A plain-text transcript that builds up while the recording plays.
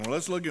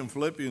Let's look in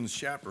Philippians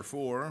chapter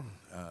 4.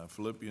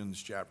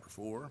 Philippians chapter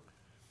 4.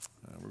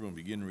 We're going to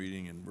begin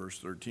reading in verse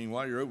 13.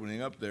 While you're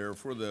opening up there,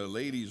 for the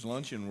ladies'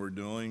 luncheon we're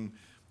doing,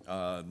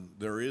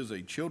 there is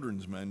a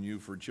children's menu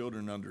for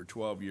children under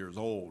 12 years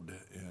old.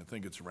 And I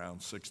think it's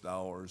around $6, $6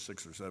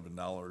 or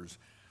 $7.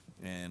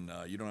 And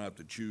you don't have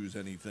to choose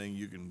anything.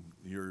 You can,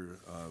 your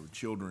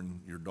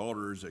children, your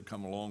daughters that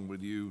come along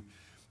with you,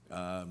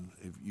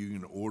 if you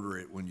can order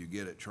it when you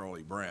get at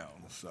Charlie Brown.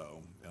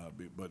 So,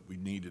 but we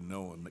need to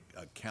know and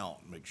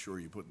count. Make sure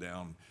you put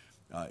down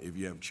if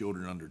you have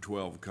children under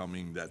 12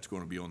 coming. That's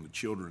going to be on the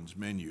children's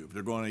menu. If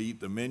they're going to eat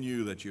the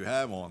menu that you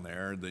have on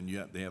there, then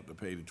they have to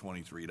pay the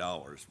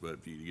 $23. But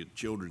if you get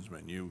children's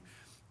menu,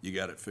 you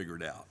got it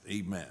figured out.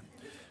 Amen.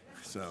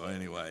 So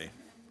anyway,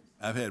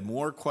 I've had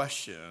more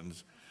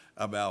questions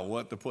about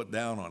what to put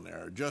down on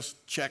there.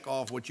 Just check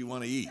off what you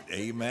want to eat,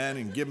 amen,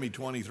 and give me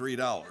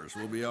 $23.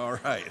 We'll be all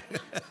right.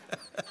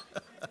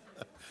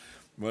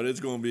 But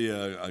it's going to be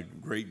a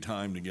great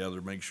time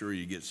together. Make sure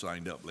you get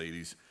signed up,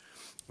 ladies,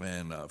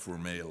 and for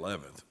May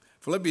 11th.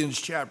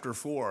 Philippians chapter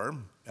 4,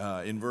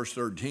 in verse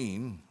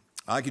 13,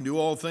 I can do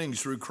all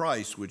things through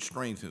Christ, which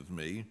strengtheneth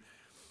me.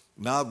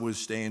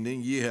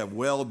 Notwithstanding, ye have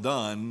well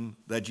done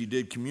that ye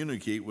did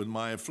communicate with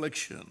my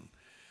affliction.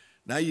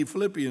 Now ye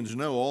Philippians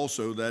know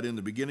also that in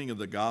the beginning of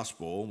the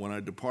gospel, when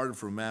I departed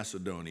from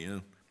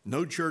Macedonia,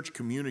 no church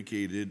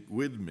communicated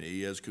with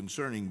me as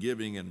concerning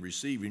giving and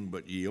receiving,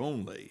 but ye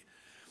only.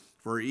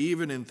 For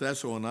even in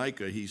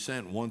Thessalonica he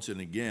sent once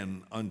and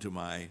again unto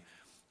my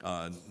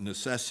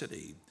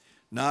necessity,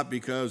 not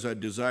because I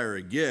desire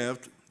a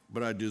gift,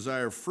 but I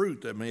desire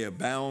fruit that may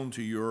abound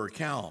to your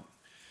account.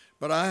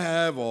 But I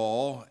have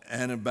all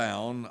and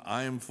abound,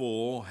 I am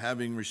full,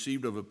 having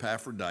received of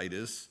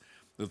Epaphroditus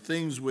the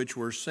things which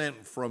were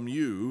sent from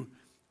you,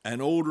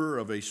 an odor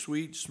of a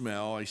sweet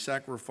smell, a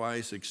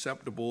sacrifice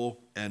acceptable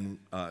and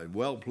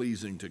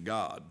well-pleasing to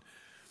God.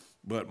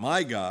 But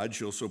my God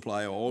shall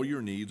supply all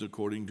your needs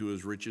according to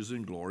his riches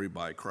and glory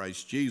by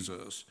Christ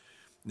Jesus.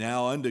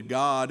 Now unto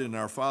God and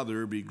our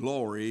Father be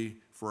glory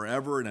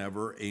forever and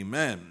ever.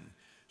 Amen.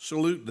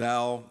 Salute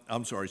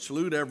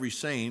every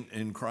saint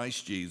in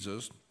Christ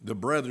Jesus. The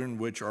brethren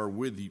which are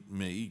with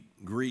me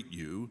greet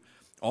you.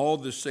 All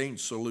the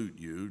saints salute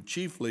you,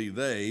 chiefly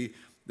they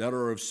that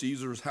are of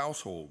Caesar's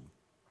household.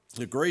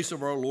 The grace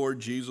of our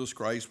Lord Jesus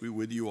Christ be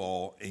with you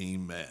all.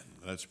 Amen.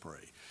 Let's pray.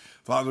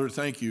 Father,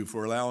 thank you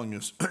for allowing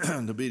us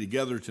to be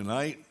together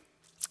tonight.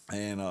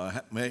 And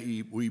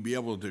may we be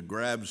able to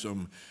grab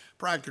some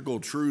practical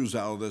truths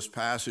out of this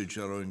passage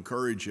that will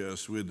encourage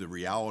us with the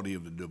reality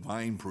of the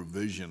divine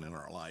provision in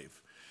our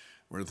life.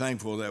 We're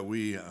thankful that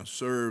we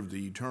serve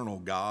the eternal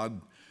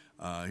God,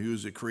 who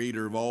is the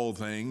creator of all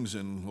things.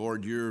 And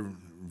Lord, you're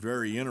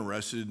very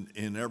interested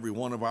in every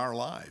one of our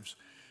lives.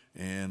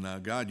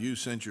 And God, you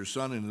sent your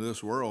son into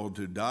this world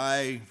to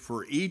die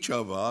for each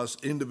of us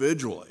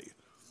individually.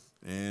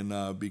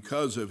 And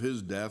because of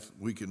his death,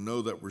 we can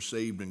know that we're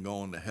saved and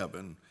going to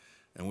heaven.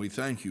 And we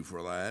thank you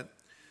for that.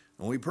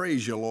 And we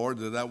praise you, Lord,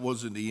 that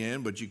wasn't the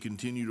end, but you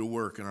continue to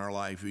work in our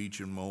life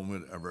each and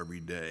moment of every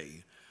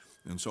day.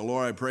 And so,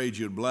 Lord, I pray that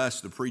you'd bless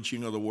the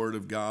preaching of the word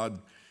of God.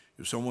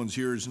 If someone's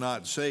here is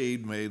not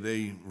saved, may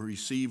they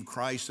receive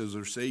Christ as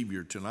their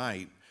Savior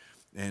tonight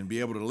and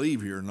be able to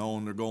leave here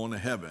knowing they're going to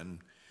heaven.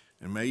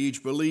 And may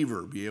each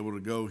believer be able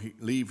to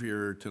leave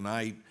here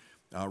tonight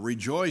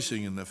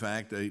rejoicing in the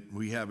fact that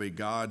we have a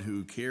God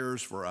who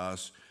cares for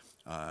us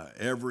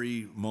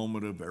every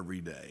moment of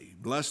every day.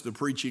 Bless the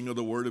preaching of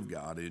the word of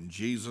God in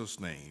Jesus'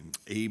 name.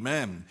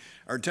 Amen.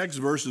 Our text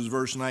verse is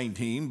verse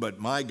 19, but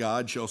my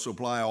God shall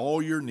supply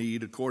all your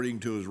need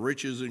according to his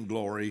riches and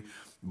glory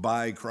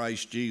by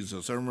Christ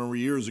Jesus. I remember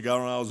years ago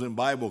when I was in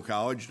Bible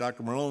college,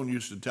 Dr. Malone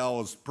used to tell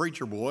us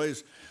preacher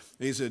boys,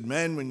 he said,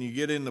 men, when you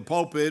get in the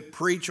pulpit,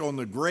 preach on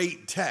the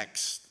great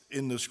text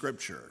in the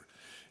scripture.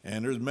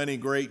 And there's many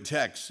great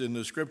texts in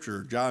the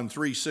scripture. John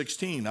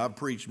 3:16, I've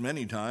preached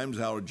many times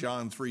out of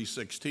John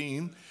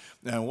 3:16.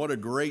 And what a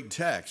great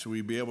text.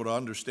 We'd be able to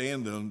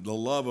understand the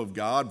love of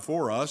God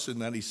for us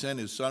and that he sent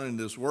his son in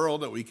this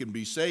world that we can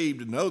be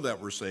saved and know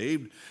that we're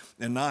saved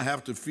and not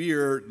have to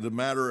fear the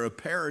matter of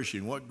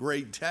perishing. What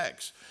great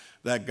text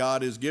that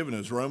God has given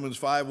us. Romans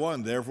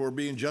 5:1, therefore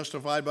being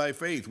justified by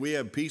faith, we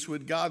have peace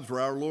with God through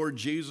our Lord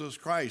Jesus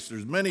Christ.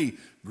 There's many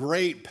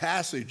great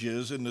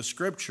passages in the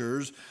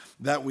scriptures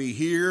that we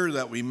hear,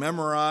 that we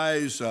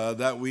memorize,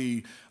 that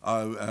we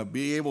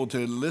be able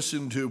to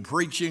listen to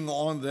preaching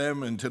on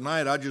them. And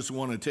tonight I just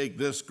want to take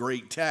this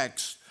great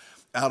text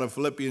out of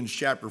Philippians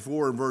chapter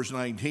 4 and verse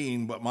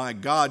 19, but my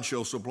God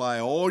shall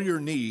supply all your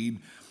need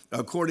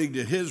according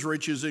to his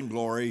riches and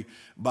glory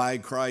by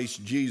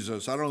Christ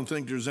Jesus. I don't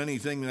think there's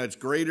anything that's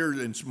greater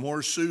and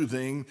more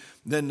soothing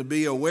than to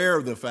be aware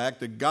of the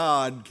fact that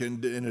God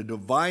can, in a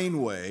divine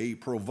way,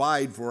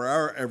 provide for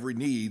our every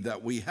need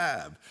that we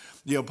have.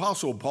 The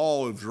Apostle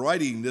Paul is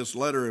writing this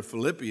letter of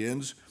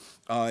Philippians.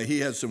 He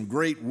has some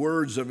great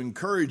words of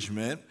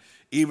encouragement,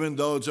 even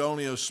though it's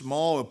only a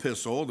small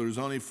epistle. There's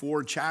only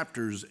 4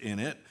 chapters in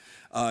it.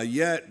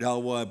 Yet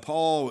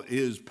Paul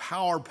is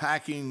power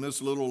packing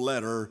this little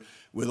letter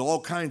with all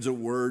kinds of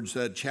words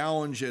that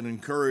challenge and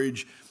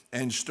encourage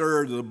and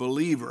stir the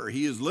believer.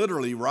 He is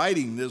literally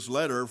writing this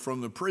letter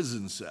from the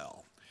prison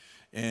cell.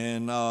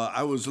 And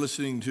I was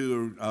listening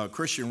to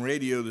Christian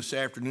radio this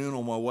afternoon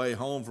on my way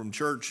home from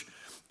church,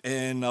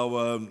 and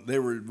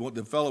what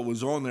the fellow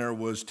was on there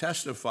was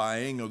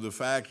testifying of the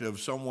fact of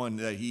someone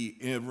that he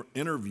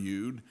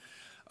interviewed.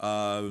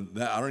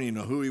 That I don't even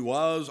know who he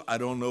was. I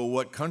don't know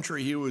what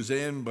country he was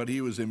in, but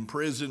he was in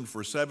prison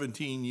for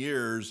 17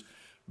 years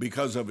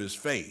because of his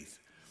faith.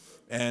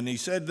 And he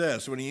said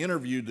this, when he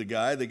interviewed the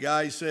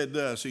guy said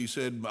this. He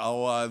said,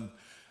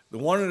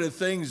 one of the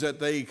things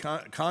that they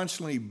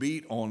constantly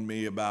beat on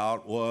me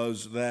about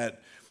was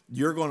that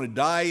you're going to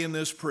die in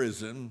this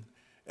prison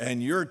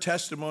and your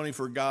testimony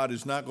for God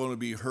is not going to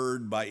be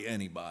heard by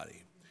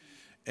anybody.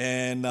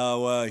 And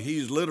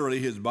he's literally,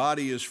 his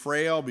body is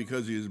frail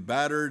because he is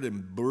battered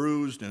and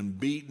bruised and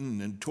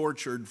beaten and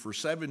tortured for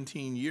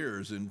 17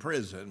 years in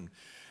prison.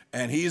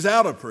 And he's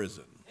out of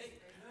prison.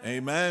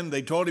 Amen.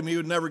 They told him he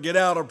would never get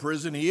out of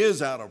prison. He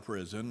is out of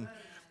prison.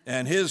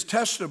 And his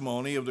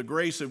testimony of the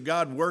grace of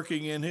God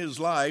working in his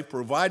life,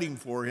 providing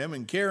for him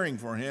and caring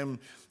for him,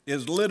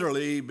 is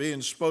literally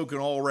being spoken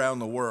all around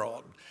the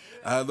world.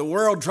 The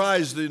world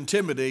tries to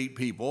intimidate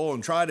people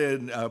and try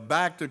to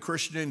back the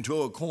Christian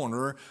into a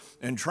corner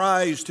and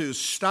tries to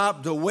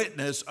stop the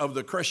witness of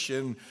the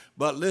Christian.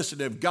 But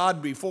listen, if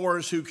God be for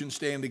us, who can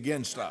stand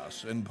against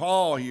us? And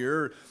Paul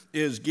here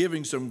is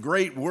giving some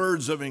great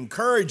words of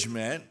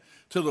encouragement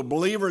to the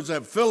believers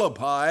at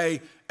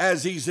Philippi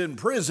as he's in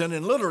prison,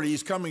 and literally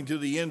he's coming to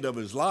the end of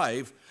his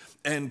life.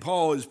 And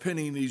Paul is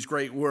penning these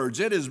great words.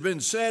 It has been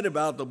said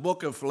about the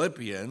book of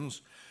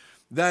Philippians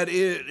that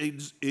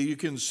you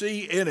can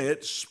see in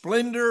it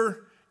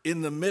splendor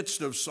in the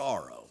midst of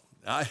sorrow.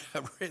 I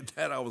read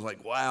that, I was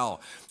like, wow,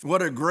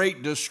 what a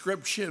great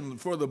description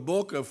for the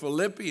book of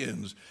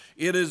Philippians.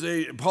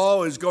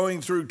 Paul is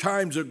going through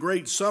times of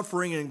great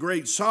suffering and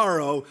great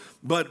sorrow,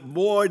 but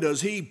boy,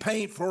 does he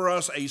paint for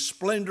us a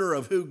splendor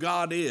of who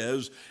God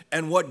is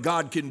and what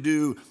God can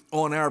do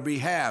on our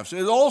behalf.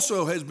 It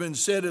also has been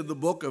said in the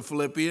book of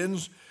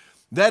Philippians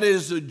that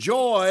is the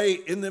joy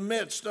in the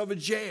midst of a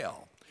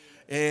jail.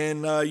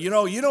 And, you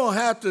don't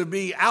have to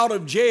be out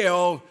of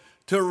jail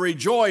to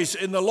rejoice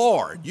in the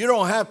Lord. You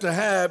don't have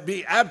to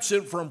be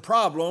absent from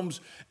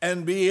problems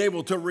and be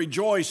able to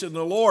rejoice in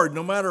the Lord.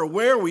 No matter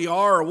where we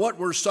are or what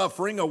we're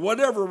suffering or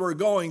whatever we're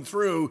going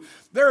through,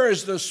 there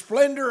is the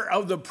splendor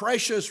of the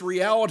precious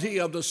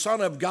reality of the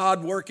Son of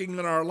God working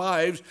in our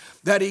lives,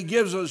 that he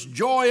gives us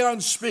joy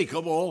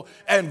unspeakable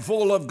and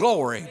full of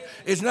glory.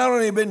 It's not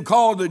only been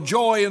called the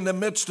joy in the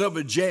midst of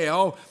a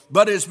jail,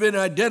 but it's been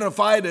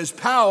identified as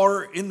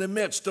power in the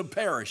midst of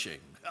perishing.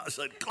 I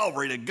said,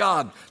 glory to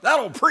God.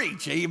 That'll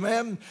preach,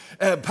 amen.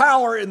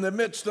 Power in the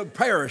midst of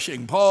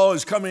perishing. Paul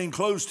is coming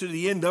close to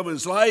the end of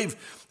his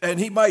life, and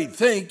you might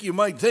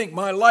think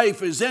my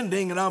life is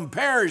ending and I'm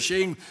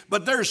perishing,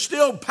 but there's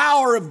still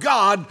power of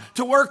God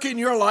to work in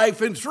your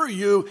life and through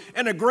you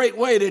in a great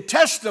way to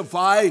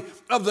testify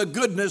of the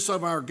goodness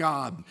of our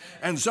God.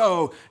 And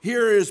so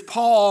here is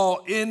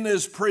Paul in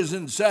this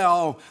prison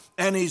cell,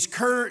 and he's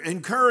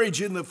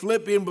encouraging the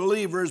Philippian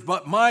believers,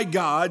 but my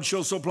God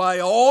shall supply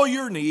all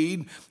your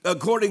need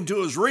according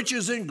to his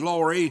riches and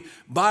glory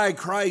by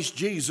Christ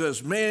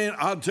Jesus. Man,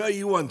 I'll tell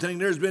you one thing,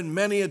 there's been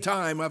many a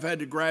time I've had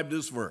to grab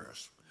this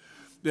verse.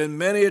 Been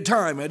many a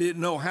time I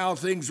didn't know how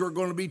things were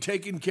going to be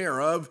taken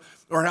care of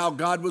or how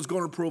God was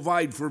going to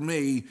provide for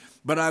me.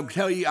 But I'll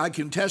tell you, I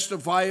can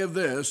testify of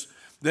this,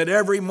 that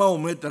every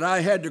moment that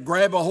I had to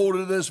grab a hold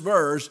of this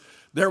verse,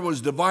 there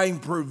was divine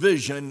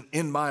provision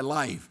in my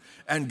life.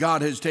 And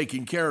God has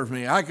taken care of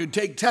me. I could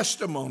take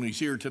testimonies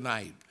here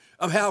tonight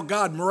of how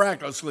God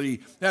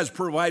miraculously has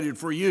provided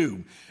for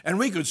you. And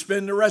we could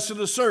spend the rest of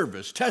the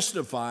service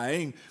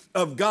testifying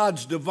of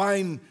God's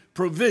divine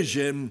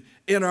provision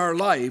in our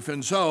life.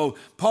 And so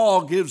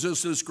Paul gives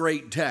us this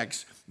great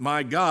text.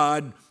 My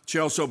God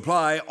shall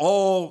supply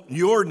all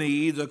your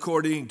needs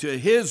according to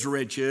his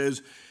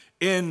riches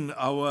in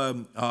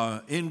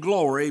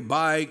glory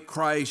by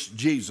Christ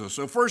Jesus.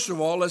 So first of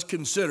all, let's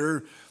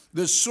consider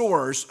the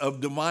source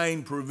of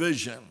divine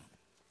provision.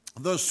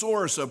 The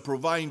source of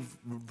divine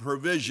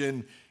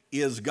provision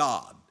is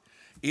God.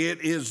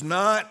 It is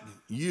not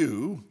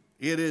you.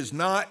 It is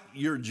not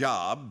your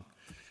job.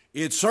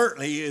 It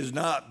certainly is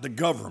not the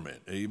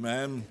government.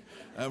 Amen.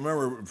 I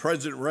remember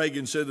President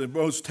Reagan said the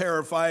most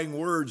terrifying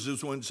words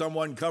is when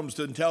someone comes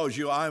and tells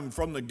you, I'm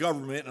from the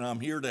government and I'm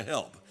here to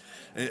help.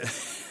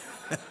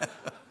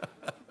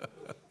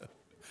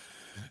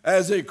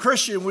 As a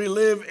Christian, we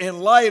live in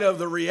light of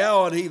the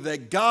reality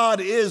that God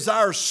is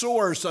our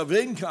source of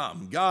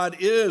income. God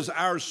is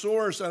our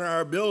source and our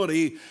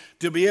ability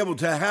to be able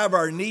to have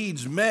our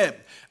needs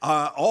met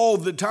all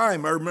the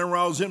time. I remember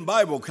I was in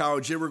Bible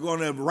college. They were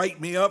going to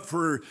write me up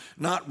for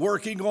not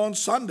working on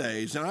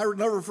Sundays. And I'll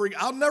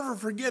never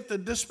forget the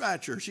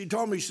dispatcher. She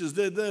told me, she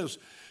did this.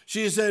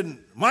 She said,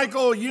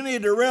 Michael, you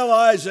need to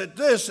realize that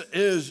this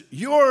is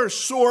your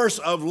source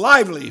of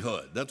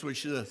livelihood. That's what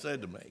she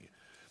said to me.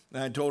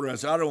 And I told her, I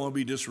said, I don't want to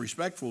be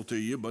disrespectful to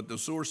you, but the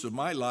source of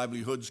my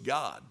livelihood's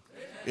God.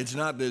 It's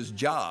not this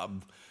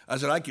job. I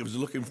said, I was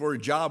looking for a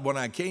job when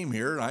I came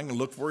here, and I'm going to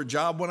look for a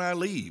job when I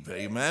leave.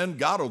 Amen.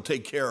 God will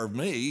take care of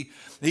me.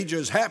 He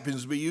just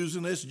happens to be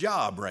using this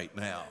job right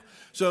now.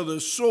 So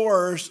the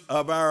source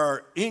of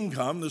our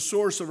income, the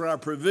source of our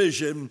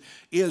provision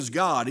is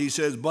God. He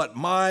says, but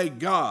my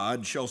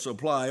God shall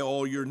supply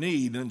all your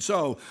need. And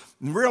so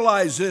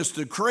realize this,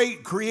 the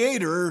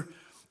creator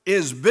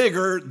is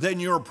bigger than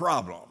your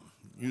problem.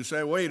 You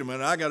say, wait a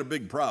minute, I got a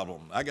big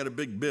problem. I got a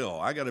big bill.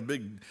 I got a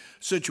big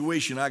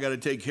situation I got to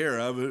take care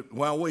of.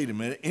 Well, wait a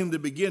minute. In the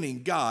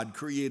beginning, God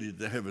created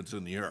the heavens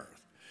and the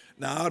earth.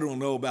 Now, I don't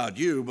know about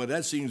you, but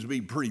that seems to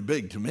be pretty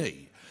big to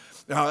me.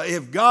 Now,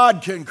 if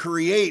God can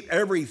create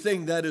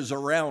everything that is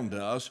around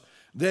us,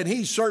 then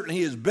he certainly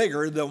is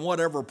bigger than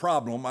whatever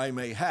problem I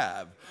may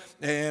have.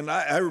 And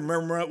I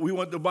remember we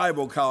went to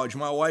Bible college.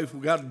 My wife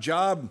got a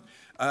job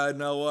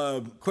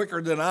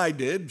quicker than I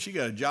did. She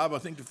got a job, I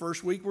think, the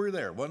first week we were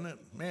there, wasn't it?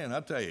 Man, I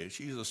tell you,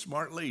 she's a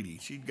smart lady.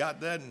 She got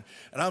that, and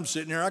I'm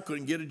sitting there, I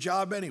couldn't get a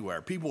job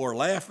anywhere. People were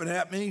laughing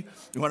at me.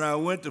 When I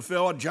went to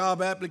fill a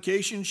job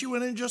application, she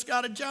went in and just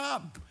got a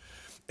job.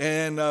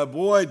 And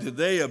boy, did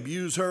they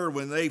abuse her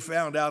when they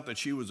found out that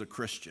she was a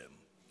Christian.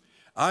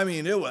 I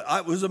mean, it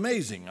was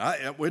amazing.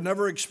 We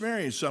never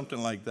experienced something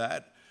like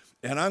that.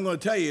 And I'm going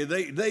to tell you,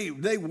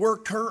 they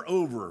worked her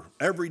over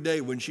every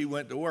day when she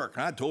went to work.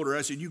 And I told her,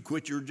 I said, you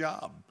quit your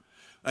job.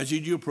 I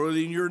said, you put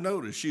in your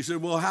notice. She said,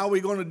 well, how are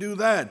we going to do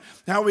that?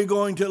 How are we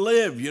going to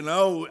live? You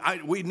know,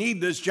 we need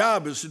this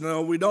job. I said,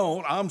 no, we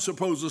don't. I'm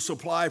supposed to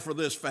supply for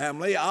this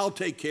family. I'll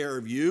take care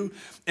of you.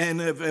 And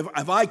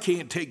if I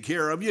can't take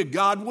care of you,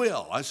 God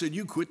will. I said,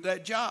 you quit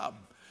that job.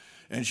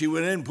 And she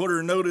went in, put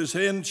her notice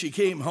in. She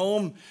came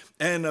home,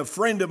 and a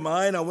friend of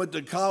mine, I went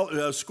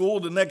to school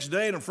the next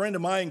day, and a friend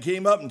of mine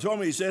came up and told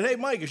me, he said, hey,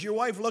 Mike, is your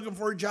wife looking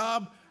for a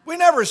job? We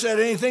never said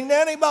anything to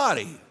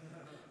anybody.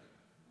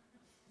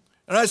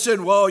 And I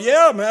said, well,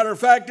 yeah, matter of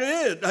fact,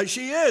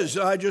 she is.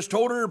 I just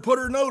told her to put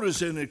her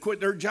notice in and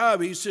quit her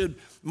job. He said,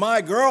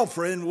 my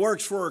girlfriend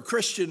works for a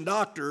Christian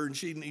doctor, and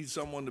she needs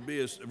someone to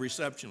be a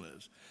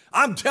receptionist.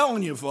 I'm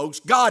telling you,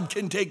 folks, God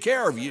can take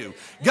care of you.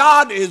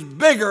 God is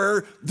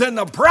bigger than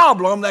the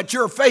problem that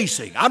you're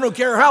facing. I don't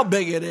care how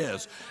big it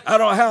is. I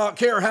don't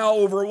care how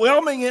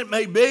overwhelming it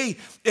may be.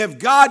 If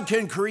God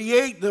can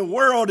create the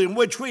world in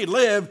which we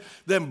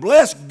live, then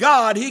bless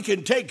God, he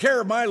can take care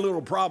of my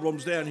little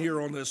problems down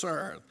here on this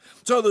earth.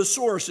 So the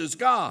source is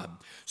God.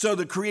 So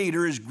the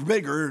creator is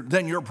bigger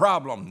than your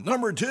problem.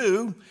 Number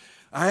two,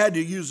 I had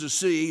to use a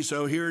C,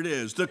 so here it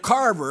is. The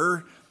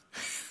carver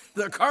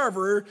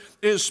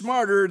is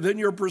smarter than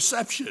your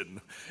perception.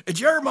 In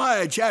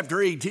Jeremiah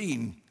chapter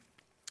 18,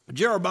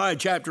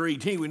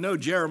 we know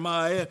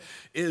Jeremiah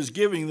is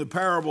giving the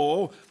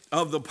parable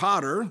of the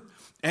potter,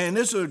 and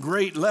this is a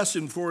great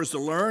lesson for us to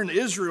learn.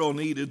 Israel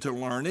needed to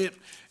learn it.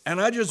 And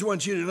I just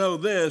want you to know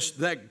this,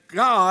 that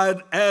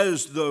God,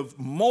 as the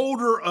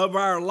molder of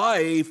our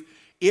life,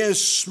 is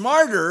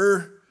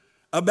smarter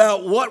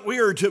about what we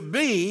are to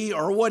be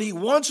or what he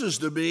wants us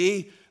to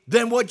be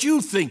than what you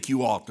think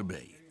you ought to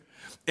be.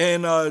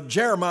 In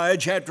Jeremiah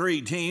chapter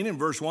 18 and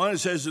verse 1, it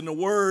says, in the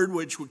word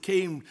which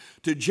came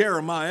to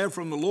Jeremiah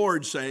from the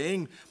Lord,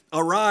 saying,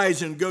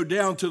 arise and go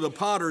down to the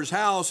potter's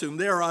house, and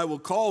there I will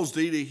cause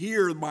thee to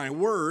hear my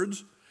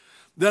words.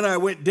 Then I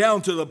went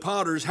down to the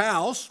potter's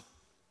house,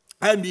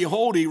 and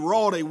behold, he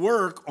wrought a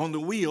work on the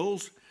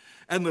wheels,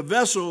 and the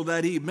vessel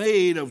that he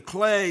made of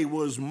clay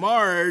was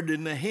marred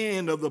in the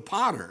hand of the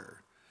potter.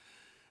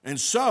 And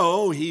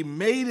so he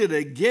made it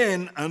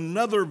again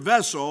another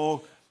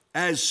vessel,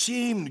 as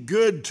seemed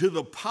good to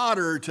the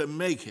potter to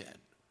make it.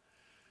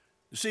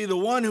 You see, the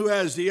one who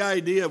has the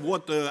idea of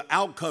what the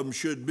outcome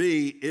should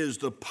be is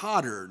the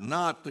potter,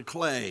 not the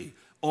clay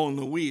on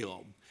the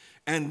wheel.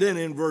 And then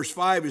in verse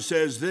 5 it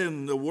says,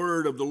 then the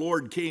word of the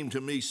Lord came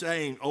to me,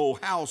 saying, O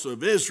house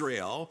of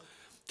Israel,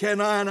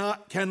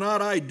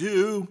 cannot I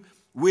do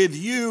with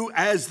you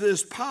as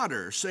this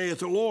potter, saith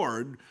the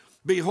Lord?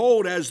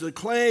 Behold, as the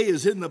clay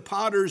is in the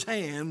potter's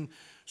hand,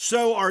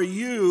 so are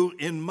you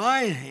in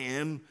my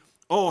hand,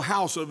 O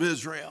house of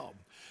Israel.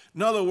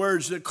 In other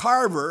words, the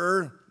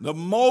carver, the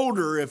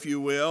molder, if you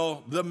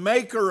will, the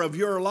maker of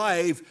your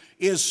life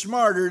is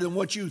smarter than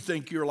what you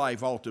think your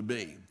life ought to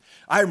be.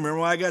 I remember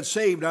when I got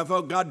saved, I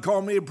felt God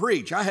called me to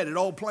preach. I had it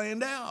all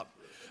planned out.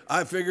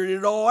 I figured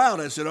it all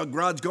out. I said, oh,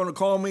 God's going to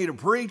call me to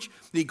preach.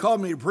 He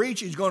called me to preach.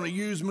 He's going to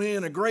use me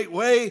in a great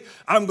way.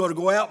 I'm going to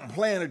go out and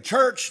plant a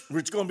church.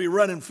 It's going to be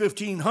running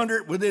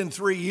 1,500 within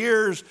 3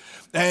 years.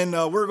 And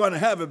we're going to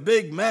have a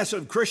big,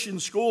 massive Christian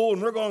school.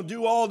 And we're going to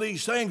do all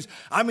these things.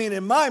 I mean,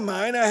 in my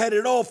mind, I had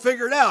it all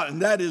figured out.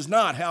 And that is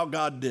not how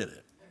God did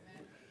it.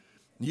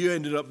 You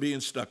ended up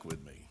being stuck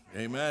with me.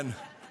 Amen.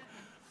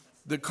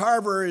 The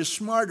carver is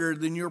smarter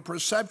than your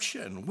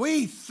perception.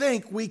 We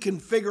think we can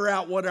figure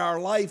out what our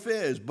life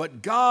is,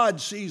 but God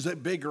sees a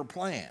bigger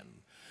plan.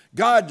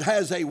 God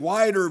has a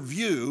wider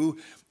view,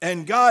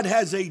 and God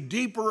has a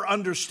deeper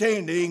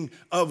understanding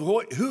of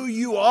who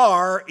you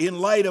are in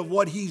light of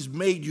what he's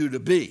made you to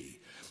be.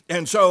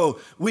 And so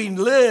we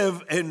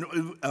live, and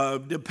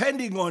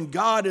depending on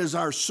God as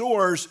our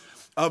source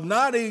of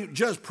not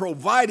just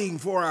providing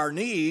for our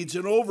needs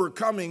and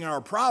overcoming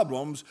our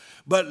problems,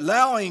 but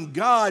allowing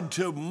God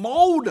to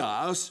mold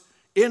us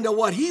into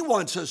what he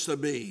wants us to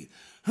be.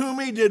 Whom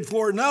he did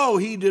foreknow,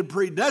 he did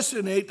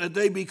predestinate that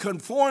they be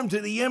conformed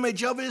to the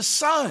image of his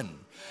Son.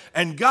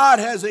 And God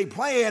has a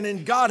plan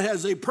and God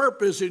has a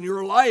purpose in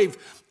your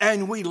life.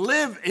 And we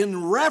live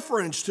in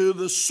reference to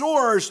the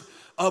source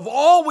of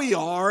all we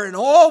are and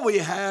all we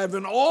have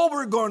and all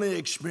we're going to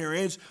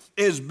experience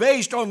is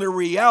based on the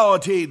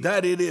reality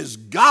that it is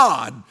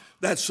God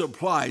that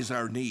supplies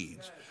our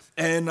needs.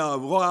 And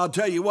well, I'll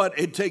tell you what,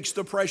 it takes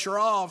the pressure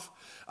off.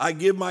 I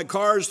give my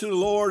cars to the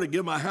Lord. I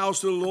give my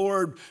house to the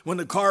Lord. When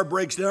the car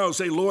breaks down, I'll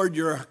say, Lord,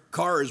 your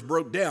car is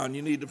broke down.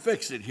 You need to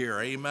fix it here.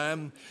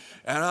 Amen.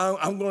 And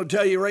I'm going to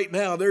tell you right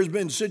now, there's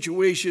been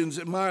situations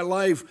in my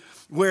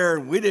life where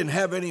we didn't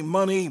have any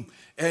money,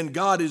 and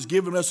God has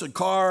given us a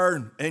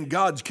car, and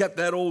God's kept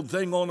that old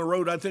thing on the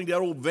road. I think that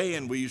old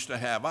van we used to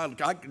have. I'll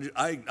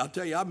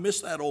tell you, I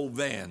miss that old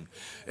van.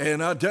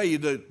 And I'll tell you,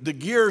 the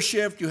gear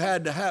shift you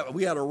had to have,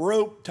 we had a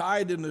rope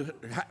tied in the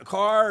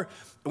car.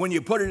 When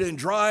you put it in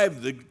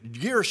drive, the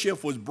gear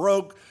shift was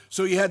broke,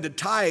 so you had to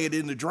tie it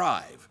in the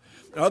drive.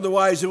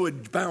 Otherwise, it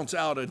would bounce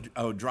out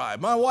of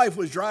drive. My wife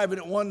was driving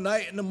it one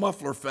night, and the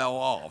muffler fell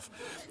off.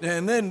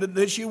 And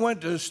then she went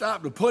to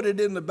stop to put it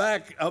in the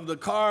back of the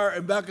car,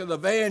 and back of the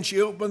van.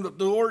 She opened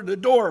the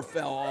door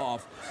fell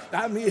off.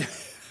 I mean,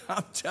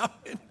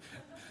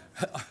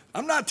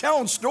 I'm not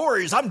telling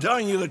stories. I'm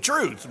telling you the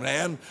truth,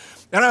 man.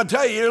 And I'll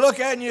tell you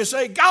look at it and you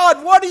say,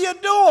 God, what are you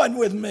doing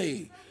with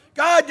me?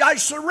 God, I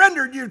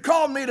surrendered. You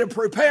called me to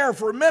prepare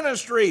for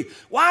ministry.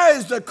 Why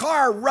is the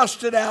car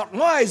rusted out?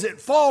 Why is it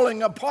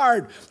falling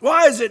apart?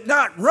 Why is it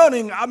not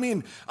running? I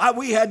mean,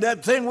 we had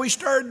that thing. We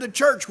started the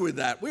church with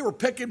that. We were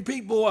picking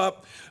people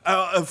up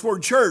for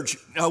church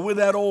with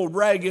that old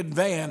ragged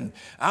van.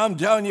 I'm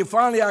telling you,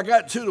 finally I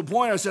got to the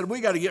point I said,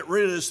 we got to get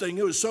rid of this thing.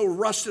 It was so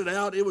rusted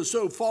out. It was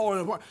so falling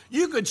apart.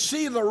 You could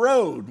see the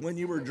road when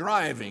you were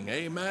driving.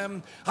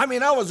 Amen. I mean,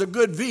 that was a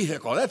good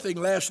vehicle. That thing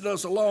lasted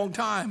us a long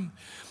time.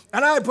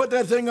 And I put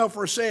that thing up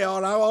for sale,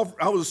 and I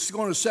was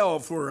going to sell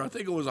it for, I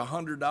think it was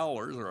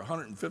 $100 or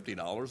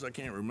 $150. I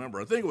can't remember.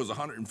 I think it was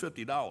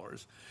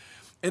 $150.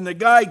 And the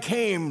guy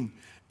came,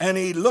 and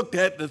he looked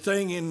at the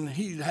thing, and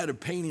he had a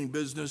painting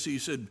business. He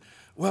said,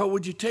 well,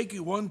 would you take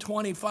you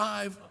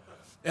 $125?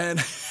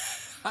 And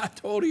I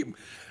told him,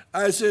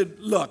 I said,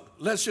 look,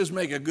 let's just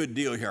make a good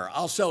deal here.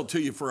 I'll sell it to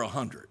you for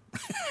 $100.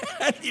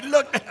 And he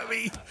looked at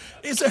me.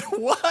 He said,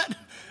 what?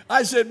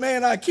 I said,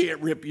 man, I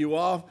can't rip you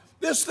off.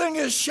 This thing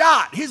is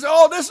shot. He said,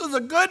 oh, this is a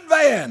good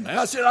van. And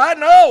I said, I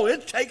know.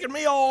 It's taken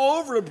me all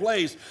over the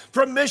place,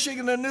 from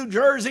Michigan to New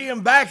Jersey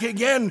and back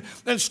again,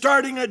 and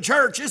starting a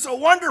church. It's a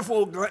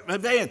wonderful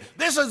van.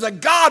 This is a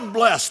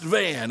God-blessed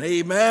van.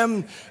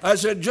 Amen. I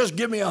said, just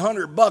give me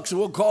 $100 and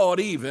we'll call it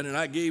even. And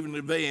I gave him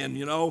the van,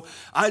 you know.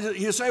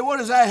 You say, what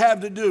does that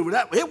have to do with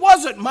that? It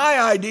wasn't my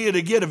idea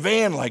to get a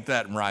van like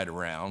that and ride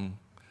around.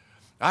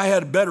 I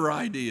had a better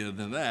idea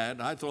than that.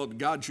 I thought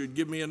God should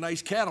give me a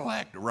nice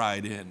Cadillac to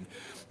ride in.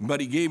 But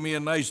he gave me a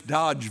nice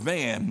Dodge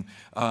van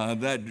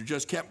that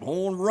just kept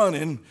on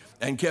running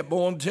and kept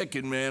on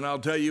ticking, man. I'll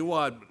tell you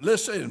what,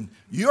 listen,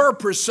 your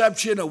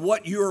perception of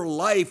what your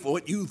life,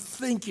 what you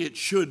think it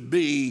should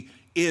be,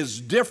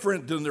 is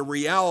different than the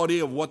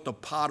reality of what the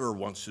potter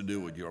wants to do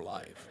with your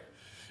life.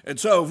 And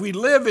so if we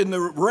live in the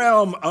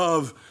realm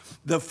of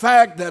the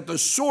fact that the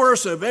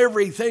source of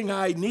everything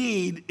I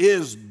need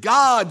is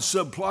God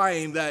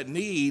supplying that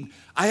need,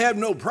 I have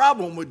no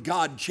problem with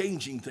God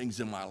changing things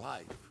in my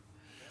life.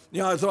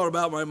 You know, I thought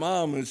about my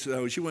mom as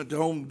she went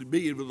home to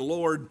be with the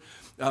Lord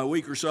a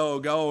week or so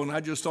ago, and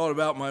I just thought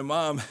about my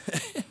mom.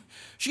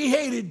 She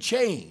hated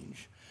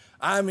change.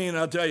 I mean,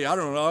 I'll tell you, I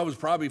don't know, I was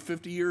probably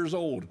 50 years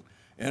old,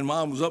 and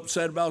Mom was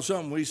upset about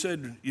something. We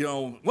said, you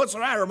know, what's the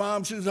matter,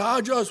 Mom? She said, I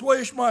just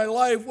wish my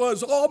life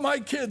was all my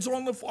kids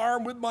on the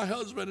farm with my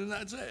husband, and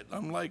that's it.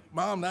 I'm like,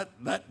 Mom,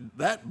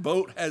 that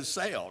boat has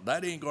sailed.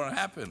 That ain't going to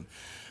happen.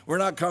 We're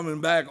not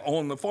coming back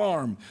on the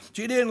farm.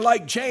 She didn't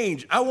like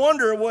change. I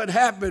wonder what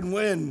happened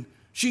when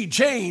she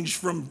changed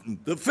from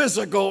the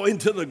physical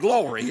into the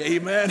glory.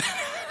 Amen.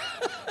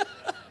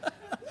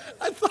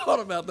 I thought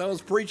about that. I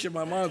was preaching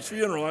my mom's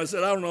funeral. I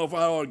said, I don't know if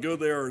I ought to go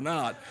there or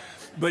not.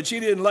 But she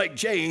didn't like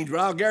change, but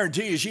I'll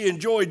guarantee you she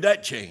enjoyed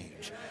that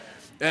change.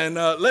 And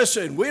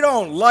listen, we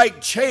don't like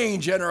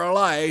change in our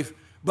life,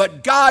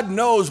 but God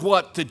knows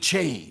what to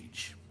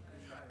change.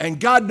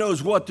 And God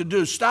knows what to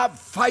do. Stop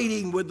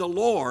fighting with the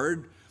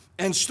Lord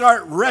and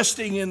start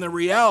resting in the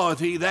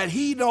reality that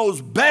he knows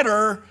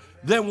better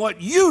than what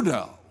you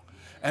know.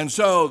 And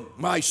so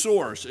my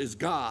source is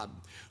God.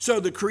 So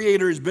the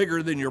Creator is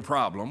bigger than your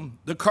problem.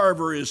 The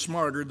carver is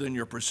smarter than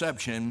your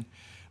perception.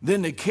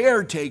 Then the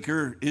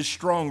caretaker is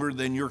stronger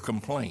than your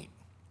complaint.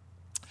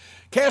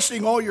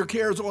 Casting all your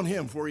cares on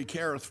him, for he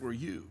careth for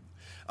you.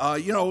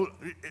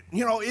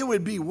 It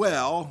would be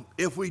well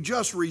if we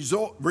just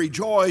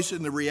rejoice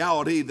in the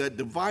reality that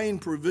divine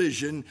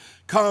provision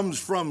comes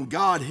from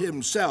God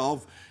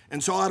himself,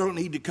 and so I don't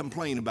need to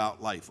complain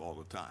about life all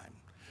the time.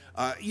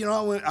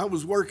 I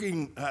was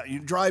working,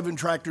 driving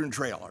tractor and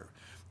trailer,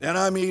 and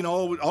I mean,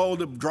 all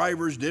the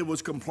drivers did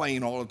was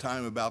complain all the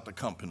time about the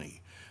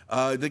company.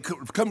 They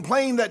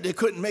complained that they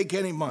couldn't make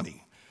any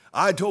money.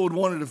 I told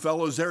one of the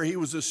fellows there, he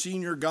was a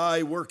senior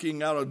guy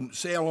working out of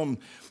Salem,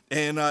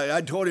 and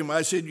I told him,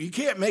 I said, you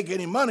can't make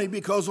any money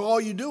because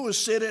all you do is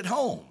sit at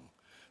home.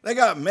 They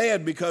got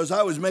mad because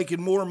I was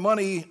making more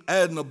money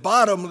at the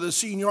bottom of the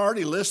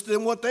seniority list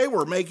than what they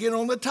were making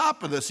on the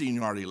top of the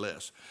seniority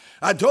list.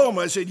 I told them,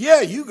 I said,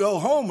 yeah, you go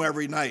home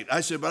every night.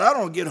 I said, but I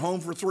don't get home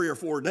for 3 or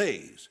 4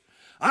 days.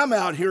 I'm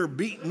out here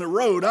beating the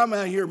road. I'm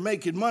out here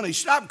making money.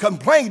 Stop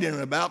complaining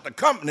about the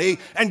company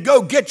and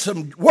go get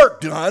some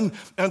work done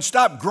and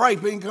stop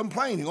griping and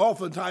complaining.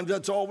 Oftentimes,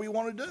 that's all we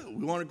want to do.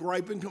 We want to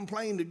gripe and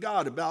complain to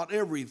God about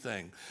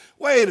everything.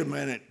 Wait a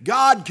minute.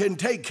 God can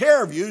take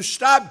care of you.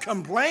 Stop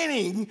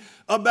complaining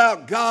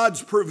about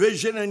God's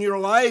provision in your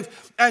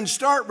life and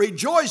start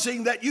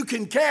rejoicing that you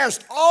can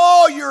cast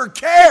all your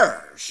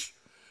cares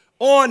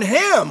on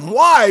him.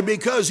 Why?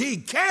 Because he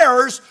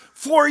cares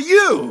for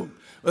you.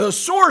 The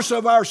source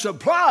of our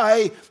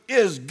supply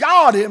is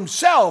God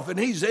himself, and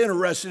he's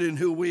interested in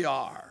who we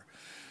are.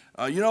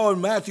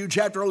 In Matthew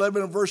chapter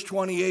 11 and verse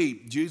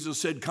 28, Jesus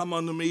said, come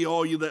unto me,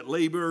 all you that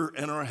labor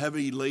and are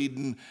heavy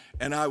laden,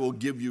 and I will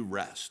give you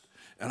rest.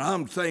 And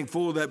I'm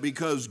thankful that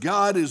because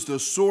God is the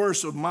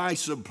source of my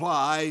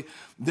supply,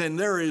 then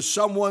there is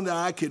someone that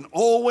I can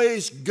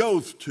always go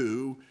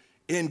to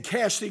in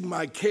casting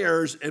my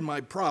cares and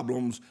my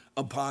problems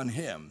upon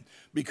him,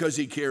 because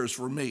he cares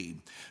for me.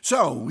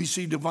 So we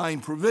see divine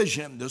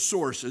provision. The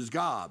source is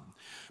God.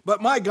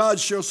 But my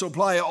God shall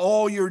supply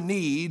all your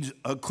needs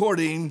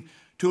according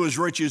to his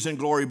riches and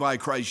glory by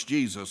Christ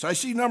Jesus. I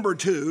see number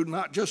 2,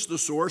 not just the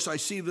source, I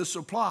see the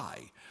supply.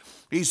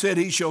 He said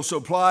he shall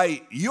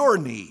supply your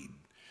need.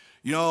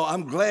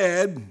 I'm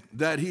glad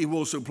that he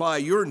will supply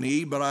your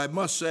need, but I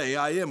must say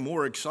I am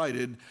more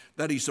excited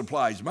that he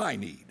supplies my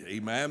need.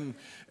 Amen.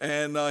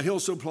 And he'll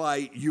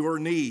supply your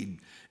need.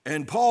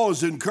 And Paul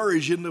is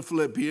encouraging the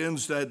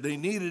Philippians that they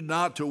needed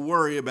not to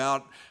worry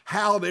about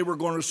how they were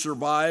going to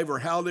survive or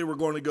how they were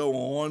going to go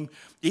on,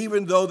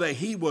 even though that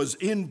he was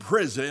in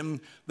prison,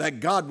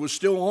 that God was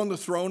still on the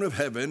throne of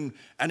heaven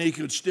and he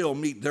could still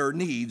meet their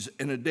needs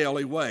in a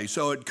daily way.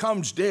 So it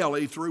comes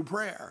daily through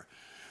prayer.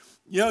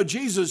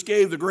 Jesus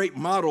gave the great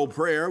model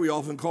prayer. We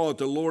often call it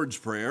the Lord's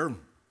Prayer.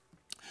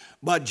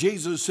 But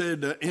Jesus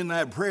said in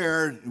that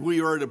prayer, we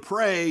are to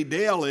pray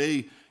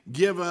daily,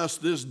 give us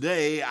this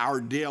day our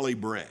daily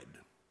bread.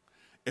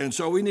 And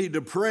so we need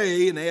to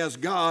pray and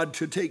ask God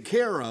to take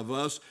care of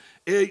us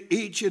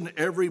each and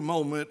every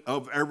moment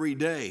of every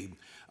day.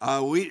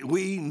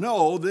 We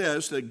know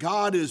this, that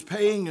God is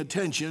paying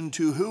attention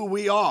to who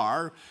we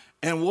are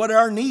and what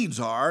our needs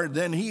are.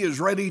 Then he is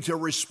ready to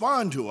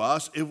respond to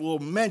us if we'll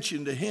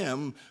mention to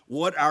him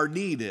what our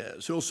need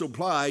is. He'll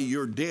supply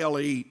your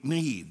daily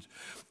needs.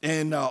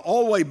 And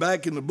all the way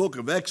back in the book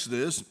of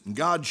Exodus,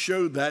 God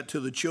showed that to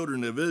the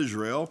children of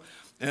Israel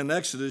in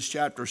Exodus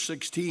chapter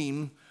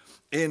 16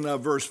 in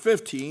verse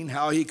 15,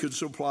 how he could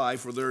supply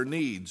for their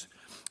needs.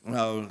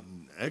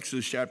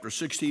 Exodus chapter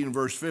 16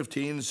 verse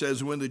 15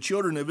 says, when the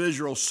children of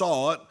Israel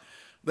saw it,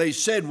 they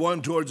said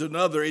one towards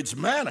another, it's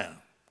manna,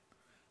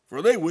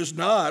 for they wist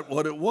not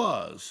what it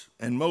was.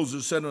 And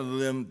Moses said unto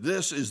them,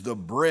 this is the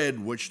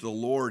bread which the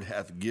Lord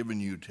hath given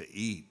you to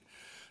eat.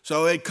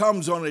 So it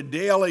comes on a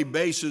daily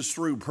basis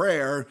through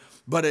prayer,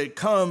 but it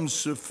comes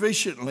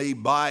sufficiently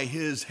by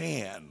his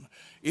hand.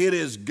 It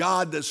is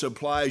God that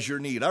supplies your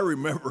need. I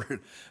remember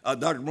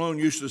Dr. Malone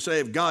used to say,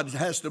 if God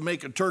has to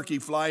make a turkey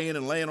fly in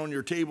and land on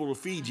your table to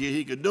feed you,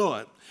 he could do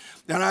it.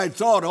 And I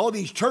thought, all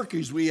these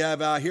turkeys we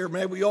have out here,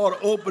 maybe we ought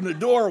to open the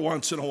door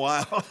once in a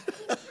while.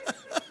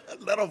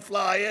 Let them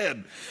fly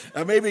in.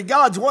 And maybe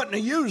God's wanting to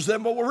use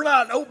them, but we're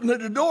not opening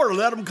the door to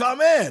let them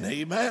come in.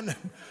 Amen.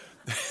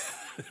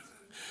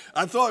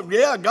 I thought,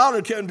 yeah,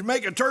 God can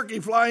make a turkey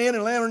fly in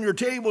and land on your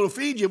table to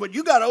feed you, but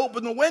you got to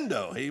open the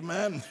window.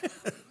 Amen.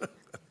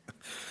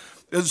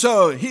 And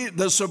so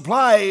the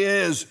supply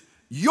is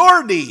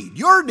your need.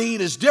 Your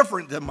need is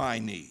different than my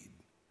need.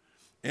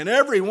 And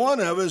every one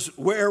of us,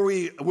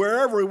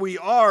 wherever we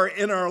are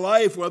in our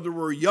life, whether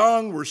we're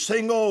young, we're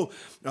single,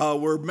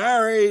 we're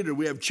married, or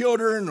we have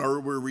children, or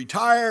we're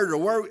retired,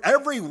 or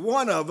every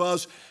one of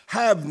us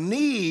have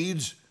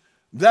needs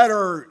that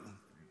are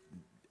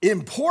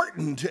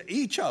important to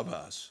each of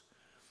us.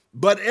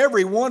 But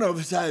every one of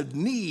us has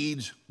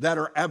needs that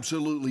are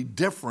absolutely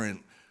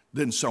different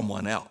than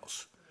someone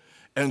else.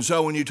 And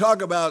so when you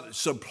talk about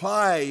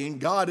supplying,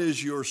 God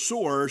is your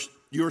source,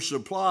 your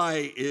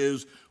supply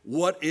is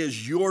what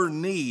is your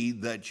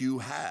need that you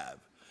have.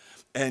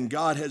 And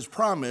God has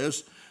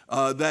promised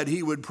that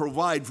he would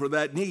provide for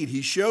that need.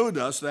 He showed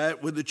us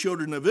that with the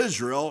children of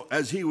Israel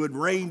as he would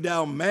rain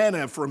down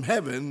manna from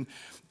heaven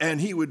and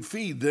he would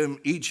feed them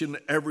each and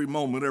every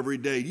moment, every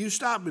day. You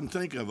stop and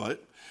think of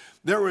it.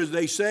 There was,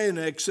 they say, in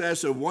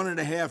excess of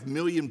 1.5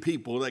 million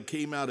people that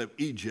came out of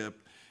Egypt,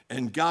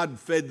 and God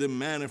fed them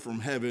manna from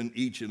heaven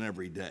each and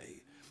every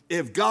day.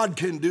 If God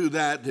can do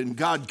that, then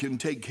God can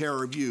take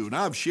care of you. And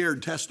I've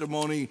shared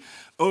testimony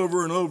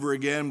over and over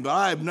again, but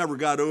I've never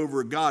got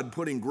over God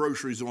putting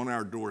groceries on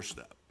our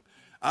doorstep.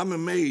 I'm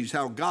amazed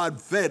how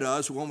God fed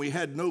us when we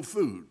had no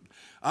food.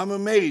 I'm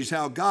amazed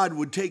how God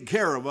would take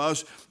care of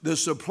us. The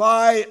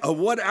supply of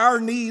what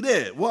our need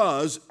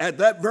was at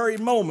that very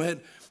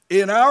moment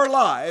in our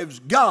lives,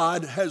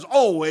 God has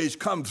always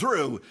come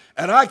through.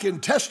 And I can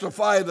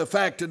testify the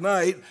fact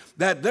tonight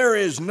that there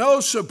is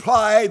no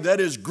supply that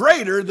is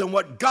greater than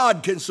what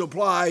God can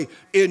supply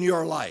in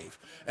your life.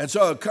 And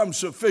so it comes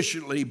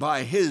sufficiently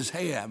by his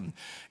hand.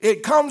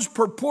 It comes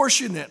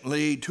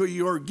proportionately to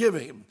your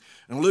giving.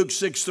 And Luke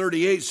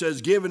 6:38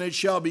 says, "Give and it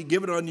shall be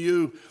given unto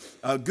you,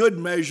 a good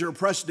measure,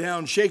 pressed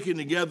down, shaken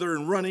together,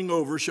 and running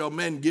over, shall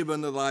men give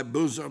unto thy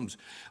bosoms."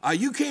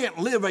 You can't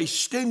live a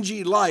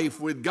stingy life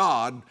with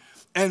God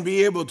and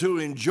be able to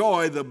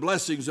enjoy the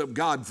blessings of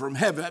God from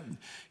heaven.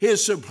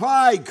 His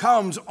supply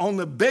comes on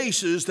the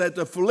basis that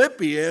the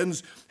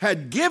Philippians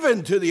had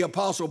given to the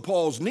Apostle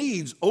Paul's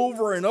needs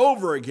over and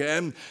over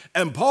again.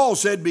 And Paul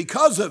said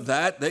because of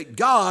that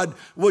God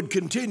would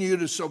continue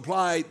to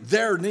supply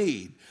their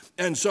need.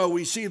 And so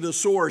we see the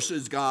source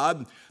is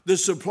God. The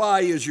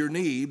supply is your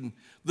need.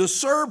 The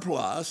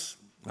surplus,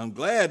 I'm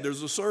glad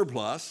there's a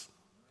surplus,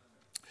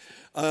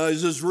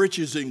 is his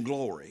riches in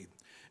glory.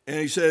 And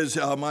he says,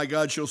 my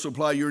God shall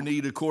supply your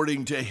need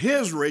according to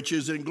his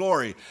riches and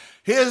glory.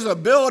 His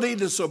ability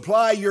to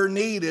supply your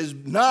need is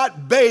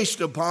not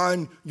based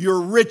upon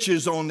your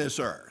riches on this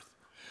earth.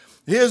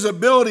 His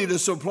ability to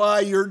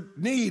supply your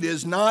need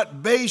is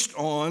not based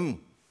on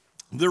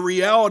the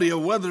reality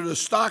of whether the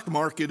stock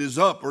market is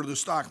up or the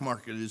stock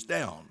market is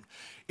down.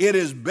 It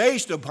is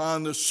based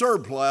upon the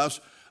surplus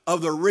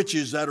of the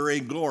riches that are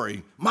in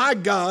glory. My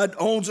God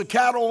owns the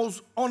cattle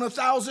on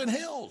 1,000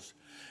 hills.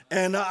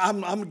 And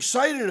I'm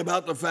excited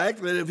about the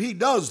fact that if he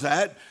does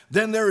that,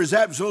 then there is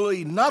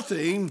absolutely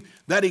nothing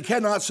that he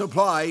cannot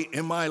supply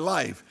in my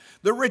life.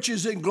 The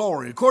riches in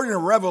glory. According to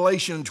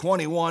Revelation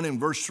 21 and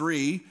verse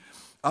 3,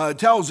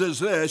 tells us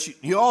this: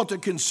 you ought to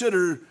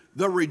consider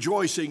the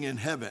rejoicing in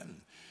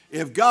heaven.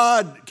 If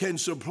God can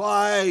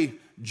supply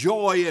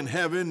joy in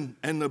heaven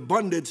and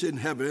abundance in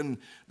heaven,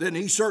 then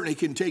he certainly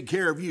can take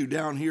care of you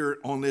down here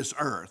on this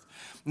earth.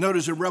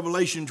 Notice in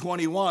Revelation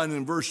 21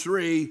 and verse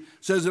 3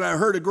 says, "And I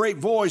heard a great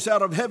voice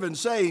out of heaven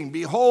saying,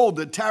 Behold,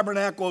 the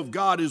tabernacle of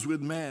God is with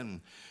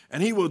men,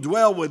 and he will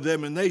dwell with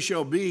them, and they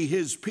shall be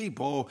his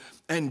people,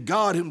 and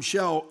God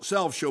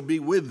himself shall be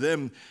with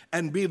them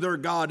and be their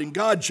God. And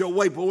God shall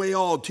wipe away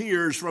all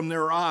tears from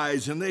their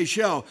eyes, and they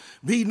shall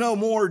be no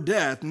more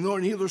death, nor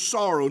neither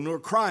sorrow nor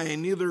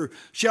crying, neither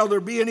shall there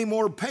be any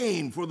more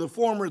pain, for the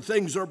former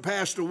things are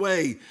passed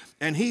away.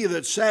 And he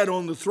that sat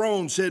on the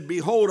throne said,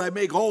 Behold, I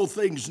make all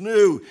things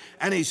new.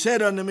 And he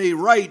said unto me,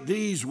 Write,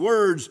 these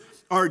words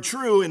are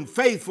true and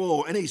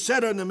faithful. And he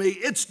said unto me,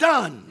 It's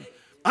done.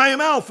 I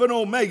am Alpha and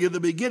Omega, the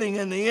beginning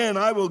and the end.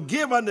 I will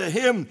give unto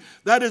him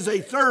that is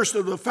athirst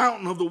of the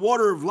fountain of the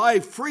water of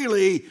life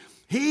freely.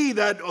 He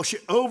that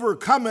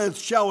overcometh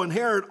shall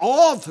inherit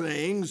all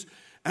things,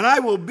 and I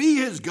will be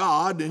his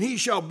God, and he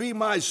shall be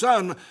my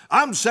son.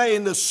 I'm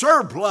saying the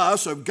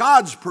surplus of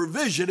God's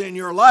provision in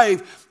your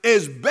life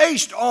is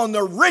based on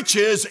the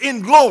riches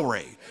in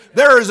glory.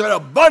 There is an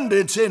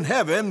abundance in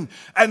heaven,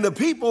 and the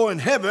people in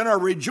heaven are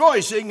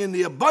rejoicing in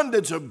the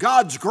abundance of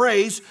God's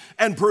grace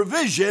and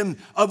provision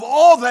of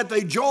all that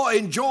they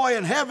enjoy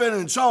in heaven.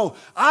 And so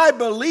I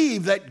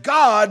believe that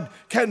God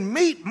can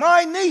meet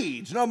my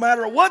needs no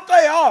matter what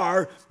they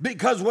are,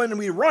 because when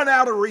we run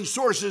out of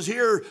resources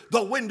here,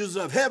 the windows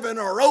of heaven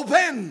are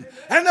open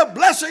and the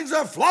blessings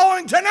are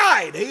flowing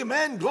tonight.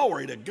 Amen.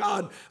 Glory to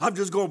God. I'm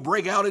just going to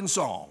break out in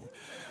song.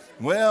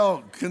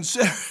 Well,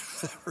 consider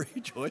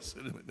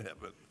rejoicing in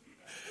heaven.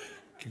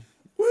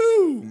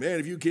 Woo! Man,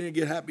 if you can't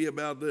get happy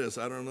about this,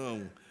 I don't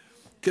know.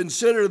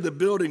 Consider the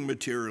building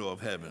material of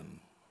heaven.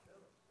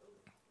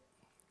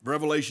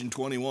 Revelation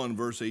 21,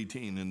 verse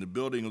 18. In the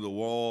building of the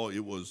wall,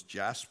 it was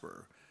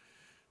jasper,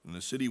 and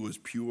the city was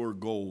pure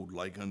gold,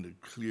 like unto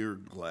clear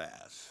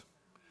glass.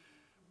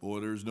 Boy,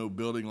 there's no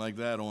building like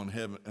that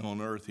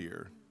on earth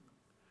here.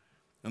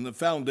 And the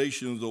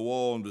foundation of the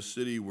wall and the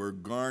city were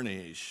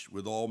garnished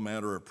with all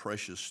manner of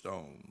precious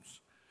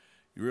stones.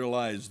 You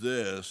realize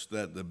this,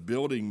 that the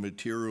building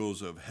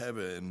materials of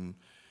heaven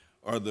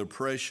are the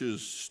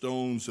precious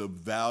stones of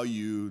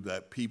value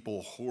that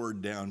people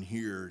hoard down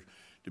here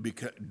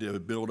to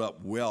build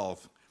up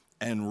wealth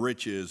and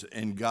riches,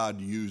 and God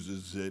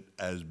uses it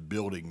as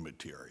building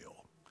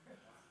material.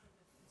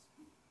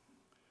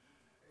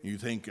 You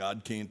think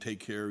God can't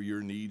take care of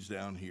your needs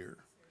down here?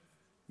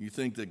 You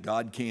think that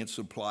God can't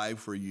supply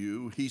for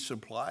you? He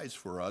supplies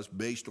for us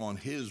based on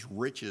his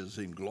riches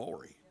in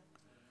glory.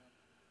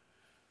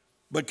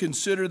 But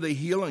consider the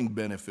healing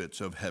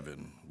benefits of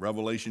heaven.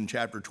 Revelation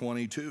chapter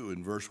 22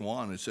 in verse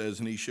 1, it says,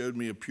 "And he showed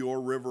me a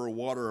pure river of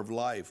water of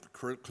life,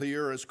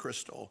 clear as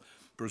crystal,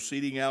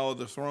 proceeding out of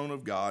the throne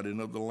of God and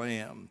of the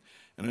Lamb.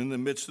 And in the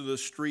midst of the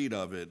street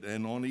of it,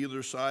 and on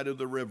either side of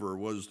the river,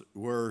 was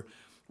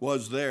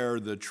there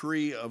the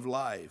tree of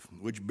life,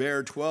 which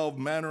bare 12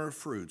 manner of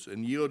fruits,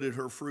 and yielded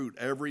her fruit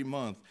every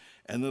month.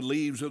 And the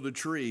leaves of the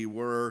tree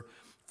were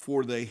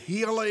for the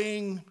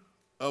healing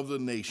of the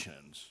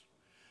nations."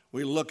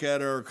 We look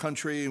at our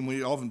country,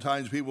 and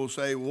oftentimes people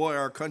say, "Boy,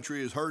 our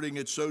country is hurting.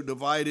 It's so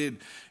divided.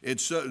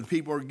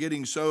 People are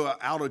getting so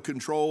out of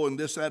control, and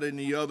this, that, and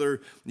the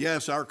other."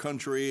 Yes, our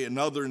country and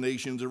other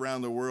nations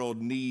around the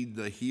world need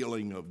the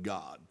healing of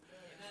God.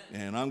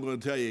 And I'm going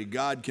to tell you,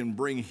 God can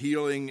bring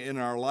healing in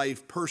our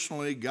life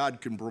personally. God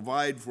can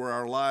provide for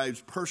our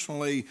lives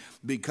personally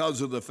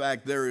because of the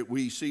fact that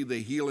we see the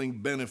healing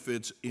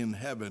benefits in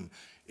heaven.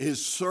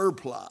 His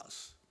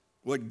surplus.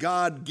 What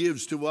God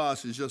gives to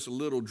us is just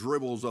little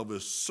dribbles of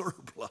his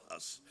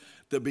surplus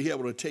to be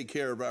able to take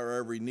care of our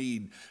every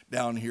need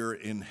down here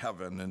in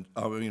heaven and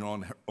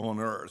on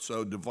earth.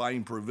 So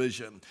divine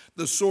provision.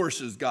 The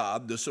source is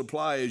God. The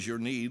supply is your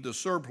need. The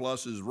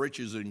surplus is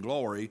riches and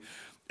glory.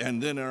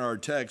 And then in our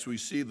text, we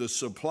see the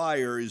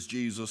supplier is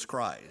Jesus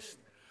Christ.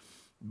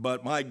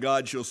 "But my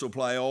God shall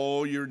supply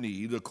all your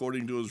need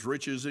according to his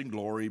riches and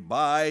glory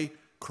by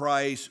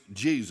Christ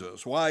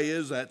Jesus." Why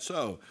is that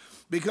so?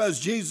 Because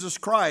Jesus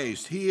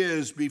Christ, he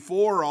is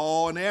before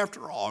all and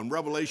after all. In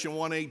Revelation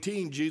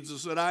 1:18,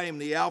 Jesus said, "I am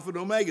the Alpha and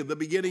Omega, the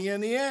beginning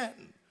and the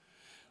end."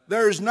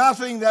 There's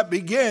nothing that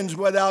begins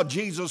without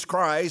Jesus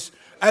Christ,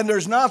 and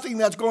there's nothing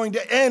that's going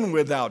to end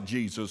without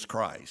Jesus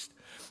Christ.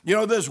 You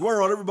know, this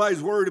world,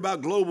 everybody's worried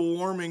about global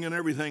warming and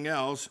everything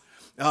else.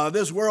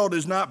 This world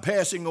is not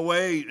passing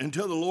away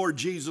until the Lord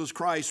Jesus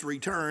Christ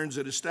returns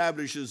and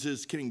establishes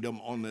his kingdom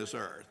on this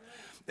earth.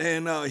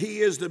 And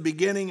he is the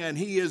beginning and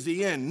he is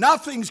the end.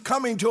 Nothing's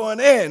coming to an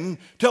end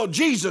till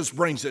Jesus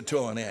brings it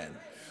to an end.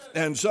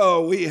 And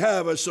so we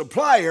have a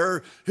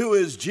supplier who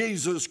is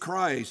Jesus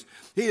Christ.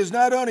 He is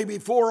not only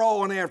before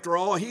all and after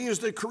all, he is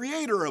the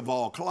creator of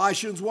all.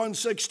 Colossians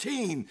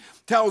 1:16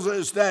 tells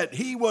us that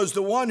he was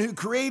the one who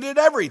created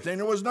everything.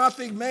 There was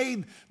nothing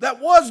made that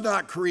was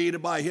not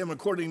created by him,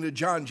 according to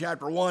John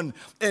chapter 1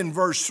 and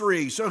verse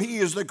 3. So he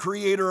is the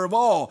creator of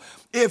all.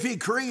 If he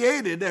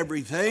created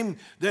everything,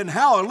 then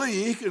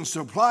hallelujah, he can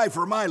supply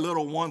for my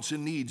little wants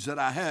and needs that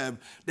I have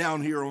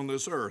down here on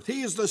this earth.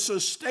 He is the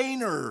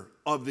sustainer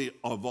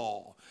of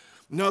all.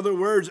 In other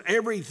words,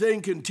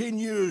 everything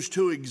continues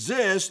to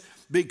exist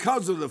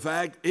because of the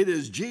fact it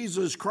is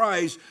Jesus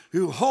Christ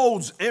who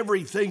holds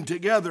everything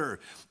together.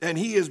 And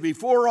he is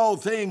before all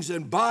things,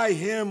 and by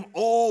him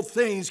all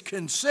things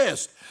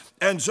consist.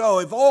 And so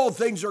if all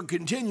things are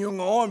continuing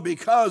on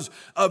because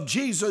of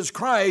Jesus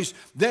Christ,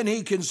 then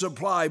he can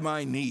supply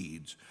my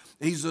needs.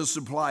 He's the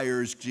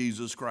supplier, is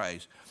Jesus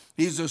Christ.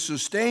 He's the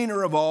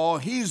sustainer of all.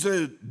 He's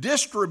the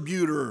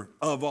distributor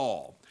of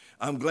all.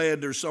 I'm glad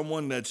there's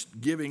someone that's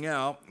giving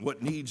out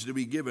what needs to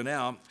be given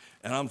out,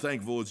 and I'm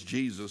thankful it's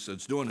Jesus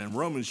that's doing it. In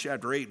Romans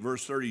chapter 8,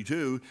 verse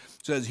 32,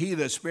 says, "He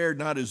that spared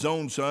not his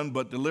own son,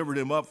 but delivered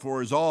him up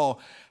for us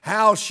all,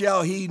 how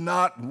shall he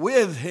not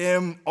with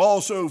him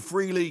also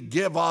freely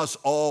give us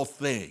all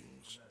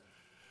things?"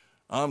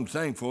 I'm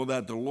thankful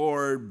that the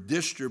Lord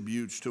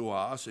distributes to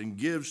us and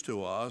gives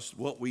to us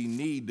what we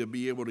need to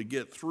be able to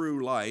get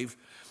through life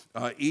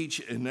each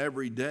and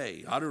every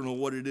day. I don't know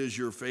what it is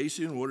you're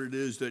facing, what it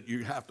is that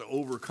you have to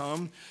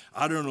overcome.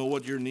 I don't know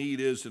what your need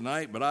is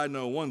tonight, but I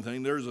know one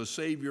thing. There's a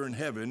Savior in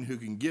heaven who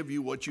can give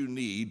you what you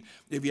need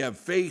if you have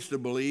faith to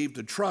believe,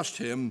 to trust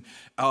him,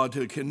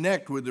 to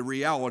connect with the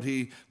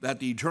reality that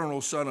the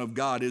eternal Son of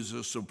God is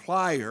a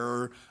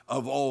supplier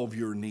of all of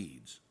your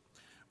needs.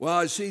 Well,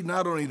 I see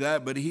not only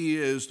that, but he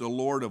is the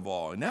Lord of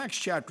all. In Acts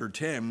chapter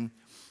 10,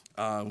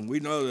 we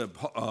know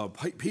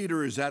that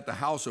Peter is at the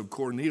house of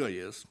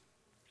Cornelius.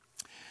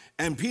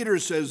 And Peter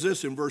says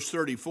this in verse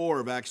 34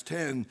 of Acts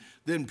 10,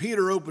 "Then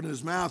Peter opened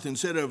his mouth and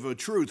said, of a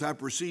truth, I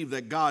perceive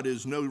that God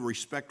is no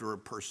respecter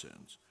of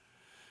persons.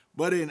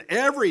 But in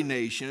every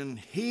nation,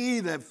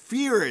 he that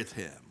feareth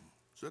him."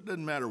 So it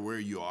doesn't matter where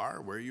you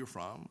are, where you're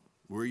from,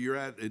 where you're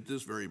at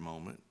this very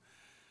moment.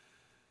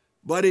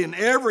 "But in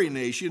every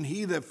nation,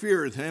 he that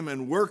feareth him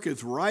and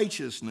worketh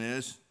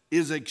righteousness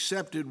is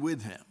accepted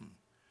with him.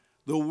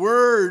 The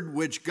word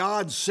which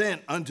God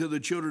sent unto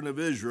the children of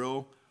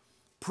Israel,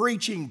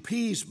 preaching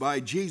peace by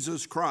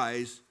Jesus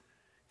Christ,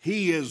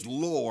 he is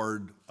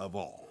Lord of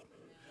all."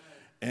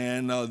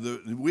 And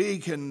we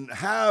can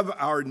have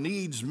our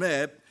needs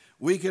met.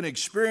 We can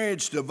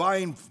experience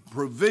divine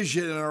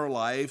provision in our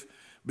life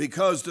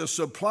because the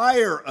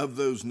supplier of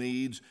those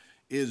needs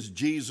is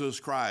Jesus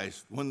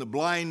Christ. When the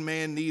blind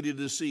man needed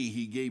to see,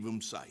 he gave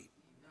him sight.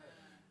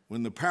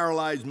 When the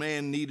paralyzed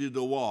man needed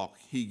to walk,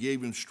 he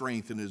gave him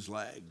strength in his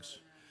legs.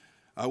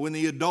 When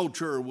the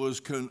adulterer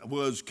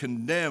was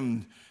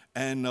condemned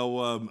and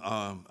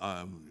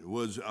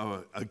was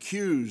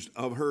accused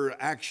of her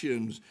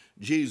actions,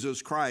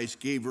 Jesus Christ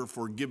gave her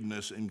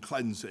forgiveness and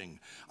cleansing.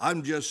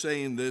 I'm just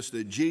saying this,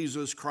 that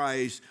Jesus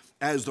Christ,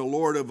 as the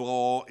Lord of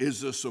all,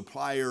 is the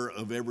supplier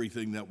of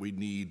everything that we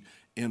need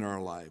in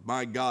our life.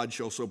 My God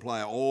shall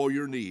supply all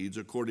your needs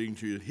according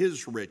to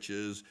his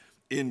riches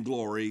in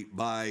glory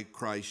by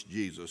Christ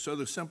Jesus. So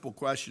the simple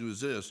question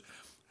is this: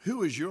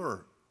 who is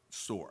your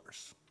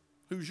source?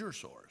 Who's your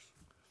source?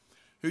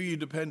 Who are you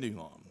depending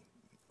on?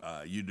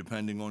 You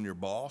depending on your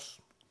boss?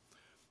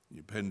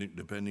 You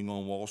depending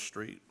on Wall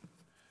Street?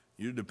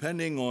 You're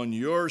depending on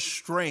your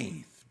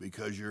strength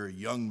because you're a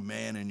young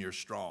man and you're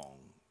strong.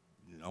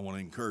 I want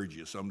to encourage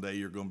you. Someday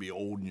you're going to be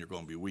old and you're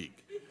going to be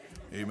weak.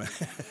 Amen.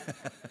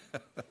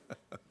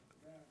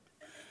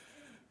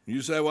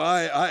 You say, well,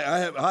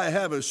 I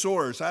have a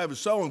source. I have a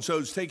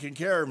so-and-so's taking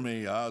care of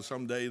me.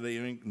 Someday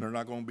they're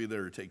not going to be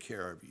there to take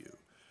care of you.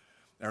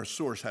 Our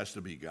source has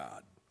to be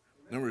God.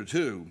 Number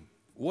two,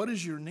 what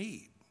is your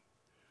need?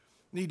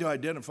 You need to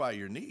identify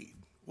your need.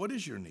 What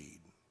is your need?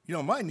 You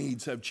know, my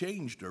needs have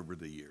changed over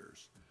the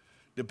years,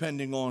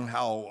 depending on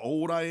how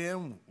old I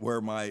am,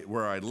 where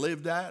I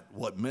lived at,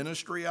 what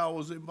ministry I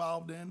was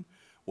involved in,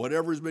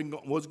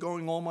 what's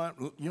going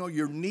on.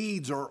 Your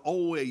needs are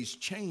always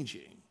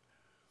changing.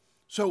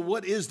 So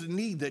what is the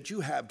need that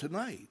you have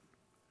tonight?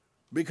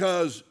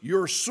 Because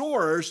your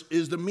source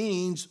is the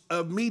means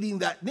of meeting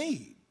that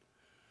need.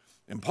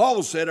 And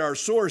Paul said our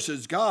source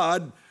is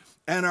God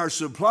and our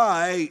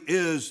supply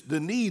is the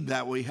need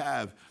that we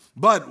have.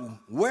 But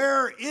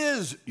where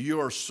is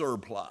your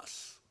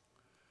surplus?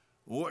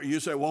 You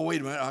say, well, wait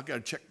a minute, I've got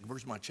to check,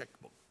 where's my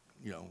checkbook?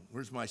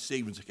 Where's my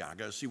savings account? I've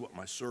got to see what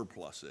my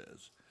surplus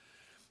is.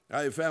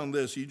 I found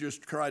this: you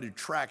just try to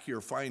track your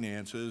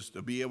finances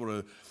to be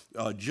able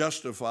to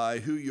justify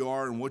who you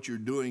are and what you're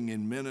doing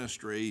in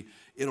ministry.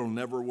 It'll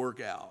never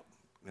work out.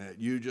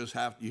 You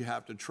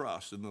have to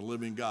trust in the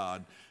living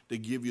God to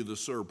give you the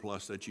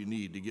surplus that you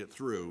need to get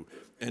through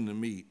and to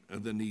meet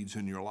the needs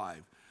in your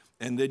life.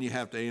 And then you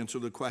have to answer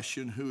the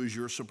question, who is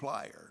your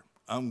supplier?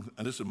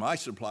 My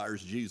supplier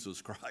is Jesus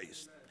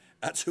Christ.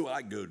 That's who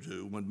I go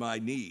to with my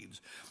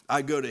needs.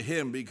 I go to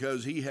him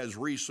because he has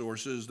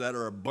resources that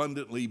are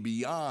abundantly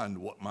beyond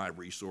what my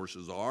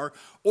resources are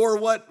or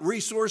what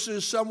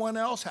resources someone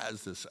else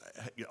has to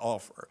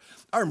offer.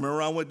 I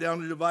remember I went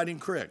down to Dividing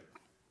Creek.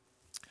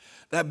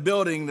 That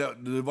building,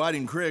 that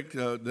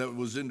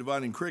was in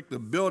Dividing Creek, the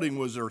building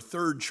was their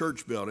third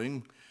church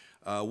building.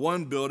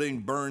 One building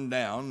burned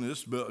down.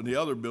 The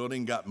other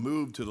building got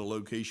moved to the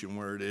location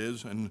where it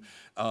is, and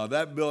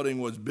that building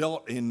was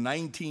built in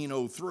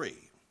 1903.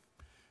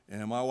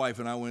 And my wife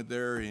and I went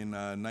there in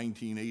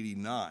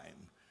 1989,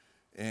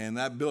 and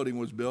that building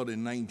was built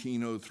in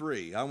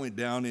 1903. I went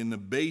down in the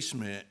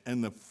basement,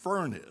 and the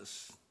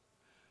furnace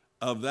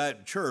of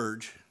that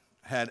church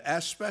had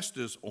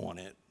asbestos on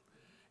it.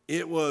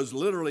 It was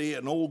literally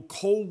an old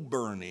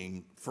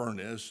coal-burning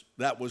furnace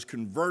that was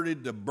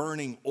converted to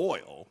burning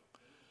oil,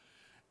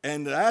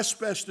 and the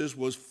asbestos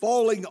was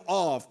falling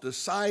off the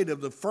side of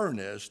the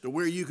furnace to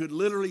where you could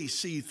literally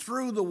see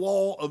through the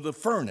wall of the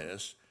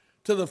furnace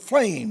to the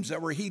flames that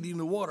were heating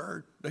the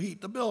water to heat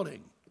the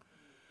building.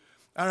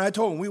 And I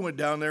told him, we went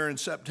down there in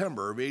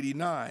September of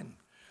 89.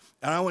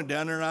 And I went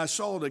down there and I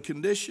saw the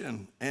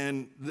condition.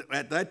 And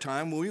at that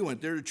time, when we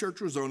went there, the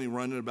church was only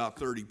running about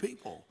 30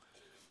 people.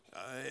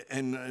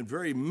 And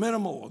very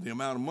minimal, the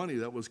amount of money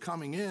that was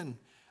coming in.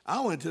 I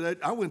went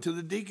to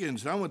the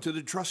deacons, and I went to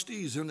the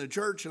trustees in the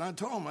church, and I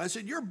told them, I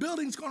said, your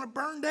building's going to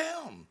burn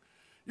down.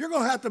 You're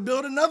going to have to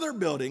build another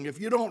building if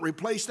you don't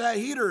replace that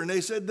heater. And they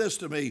said this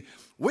to me: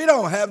 we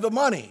don't have the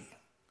money.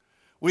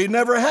 We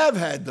never have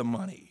had the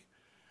money.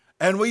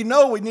 And we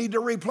know we need to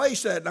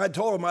replace that. And I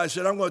told them, I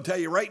said, I'm going to tell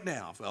you right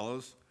now,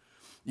 fellas,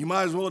 you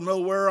might as well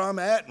know where I'm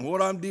at and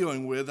what I'm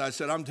dealing with. I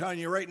said, I'm telling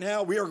you right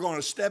now, we are going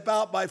to step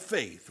out by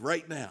faith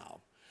right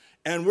now.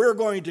 And we're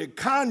going to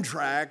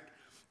contract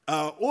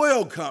an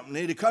oil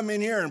company to come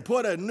in here and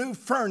put a new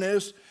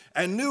furnace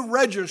and new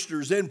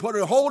registers in, put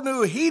a whole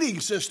new heating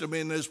system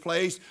in this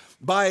place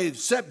by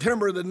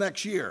September the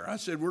next year. I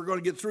said, we're going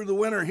to get through the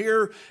winter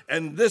here,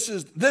 and this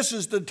is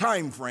the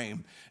time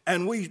frame.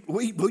 And we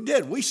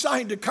did. We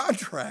signed a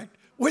contract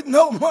with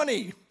no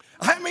money.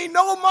 I mean,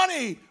 no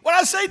money. When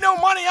I say no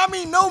money, I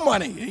mean no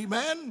money.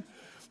 Amen.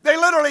 They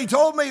literally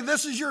told me,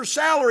 this is your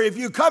salary. If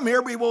you come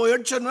here, we will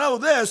let you know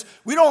this.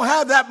 We don't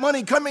have that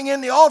money coming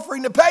in the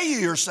offering to pay you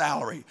your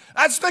salary.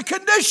 That's the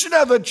condition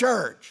of the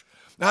church.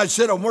 And I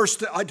said,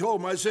 I told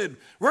them, I said,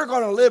 we're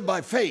going to live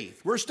by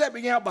faith. We're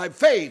stepping out by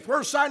faith.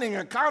 We're signing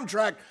a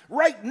contract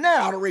right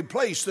now to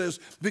replace this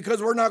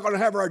because we're not going to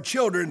have our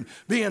children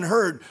being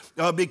hurt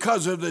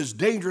because of this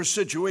dangerous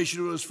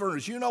situation with this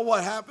furnace. You know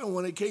what happened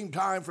when it came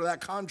time for that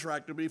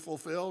contract to be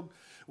fulfilled?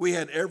 We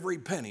had every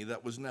penny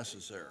that was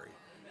necessary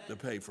to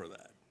pay for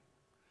that.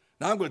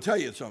 Now, I'm going to tell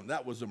you something.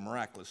 That was a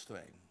miraculous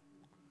thing.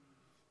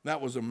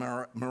 That was a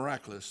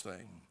miraculous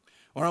thing.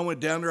 When I went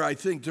down there, I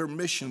think their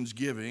missions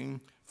giving,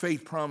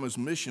 Faith Promise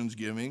missions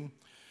giving,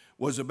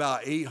 was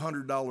about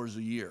 $800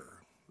 a year.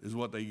 is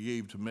what they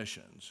gave to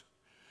missions.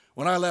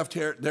 When I left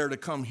there to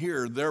come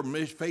here, their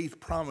Faith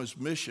Promise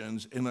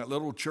missions in that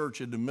little church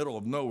in the middle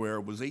of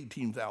nowhere was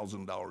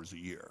 $18,000 a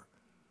year.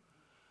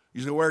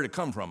 You say, where did it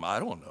come from? I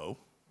don't know.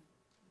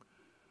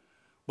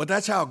 But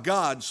that's how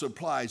God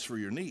supplies for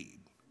your need.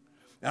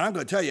 And I'm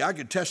going to tell you, I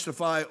could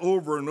testify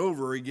over and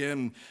over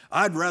again,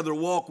 I'd rather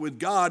walk with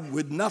God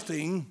with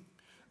nothing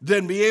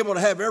than be able to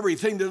have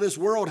everything that this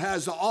world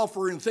has to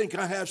offer and think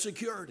I have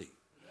security.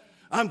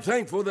 I'm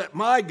thankful that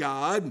my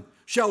God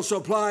shall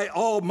supply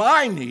all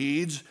my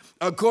needs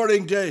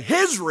according to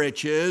his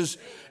riches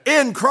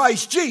in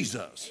Christ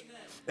Jesus.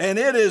 And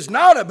it is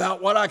not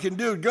about what I can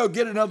do to go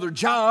get another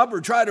job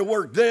or try to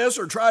work this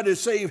or try to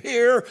save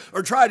here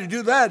or try to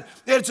do that.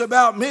 It's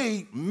about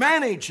me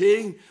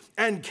managing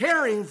and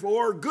caring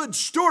for good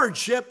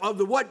stewardship of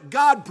what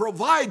God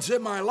provides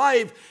in my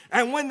life.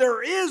 And when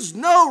there is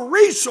no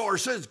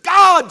resources,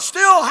 God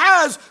still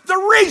has the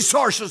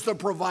resources to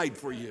provide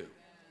for you.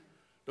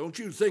 Don't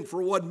you think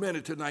for 1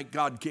 minute tonight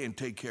God can't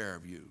take care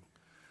of you.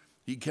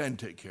 He can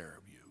take care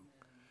of you.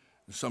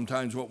 And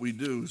sometimes what we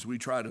do is we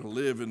try to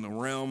live in the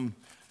realm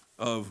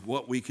of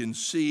what we can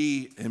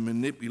see and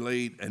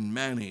manipulate and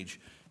manage.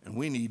 And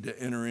we need to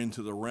enter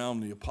into the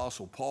realm the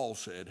Apostle Paul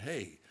said,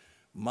 hey,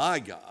 my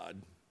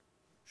God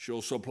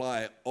shall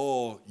supply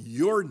all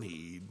your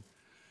need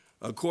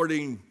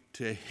according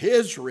to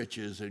his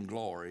riches and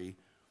glory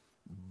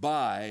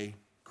by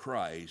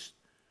Christ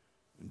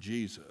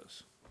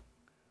Jesus.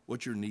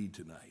 What's your need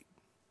tonight?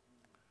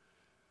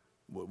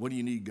 What do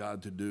you need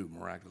God to do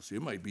miraculously?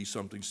 It might be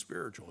something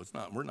spiritual.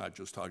 We're not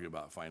just talking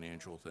about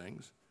financial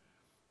things.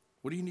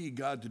 What do you need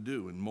God to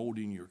do in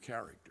molding your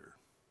character?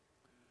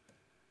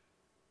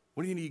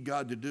 What do you need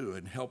God to do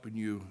in helping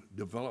you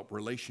develop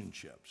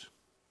relationships?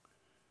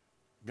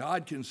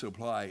 God can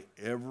supply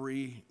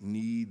every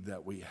need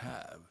that we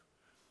have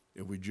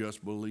if we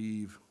just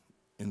believe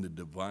in the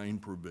divine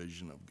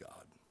provision of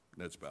God.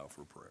 Let's bow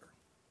for prayer.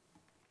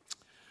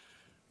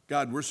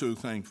 God, we're so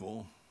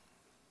thankful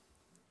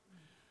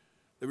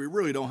that we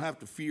really don't have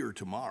to fear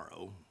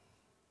tomorrow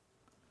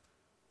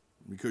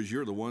because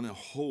you're the one that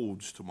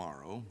holds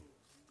tomorrow.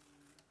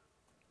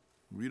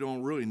 We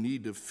don't really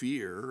need to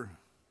fear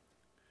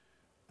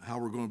how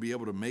we're going to be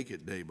able to make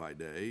it day by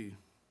day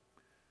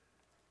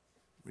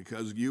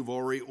because you've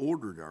already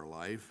ordered our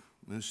life.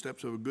 And the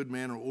steps of a good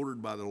man are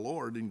ordered by the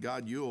Lord, and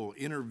God, you'll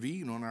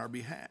intervene on our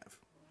behalf.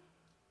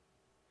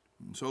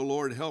 And so,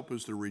 Lord, help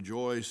us to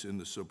rejoice in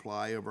the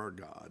supply of our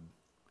God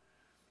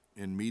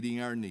and meeting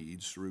our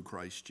needs through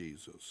Christ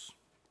Jesus.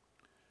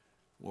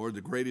 Lord,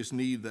 the greatest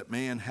need that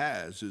man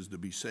has is to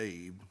be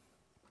saved.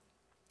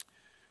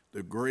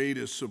 The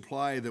greatest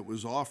supply that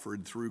was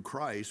offered through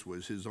Christ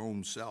was his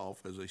own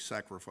self as a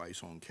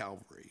sacrifice on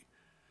Calvary,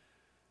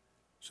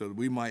 so that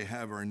we might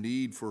have our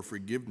need for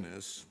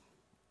forgiveness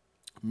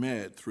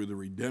met through the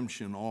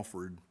redemption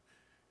offered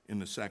in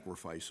the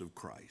sacrifice of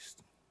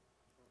Christ.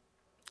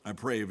 I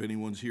pray if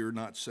anyone's here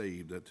not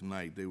saved, that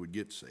tonight they would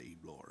get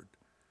saved, Lord.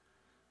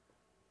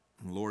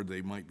 And Lord,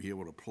 they might be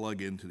able to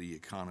plug into the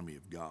economy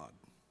of God.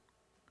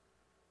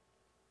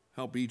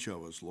 Help each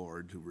of us,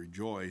 Lord, to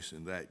rejoice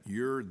in that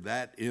you're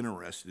that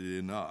interested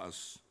in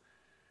us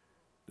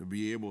to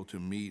be able to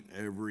meet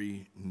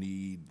every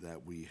need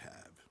that we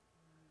have.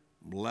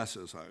 Bless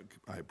us,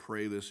 I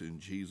pray this in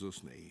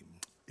Jesus' name.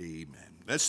 Amen. Let's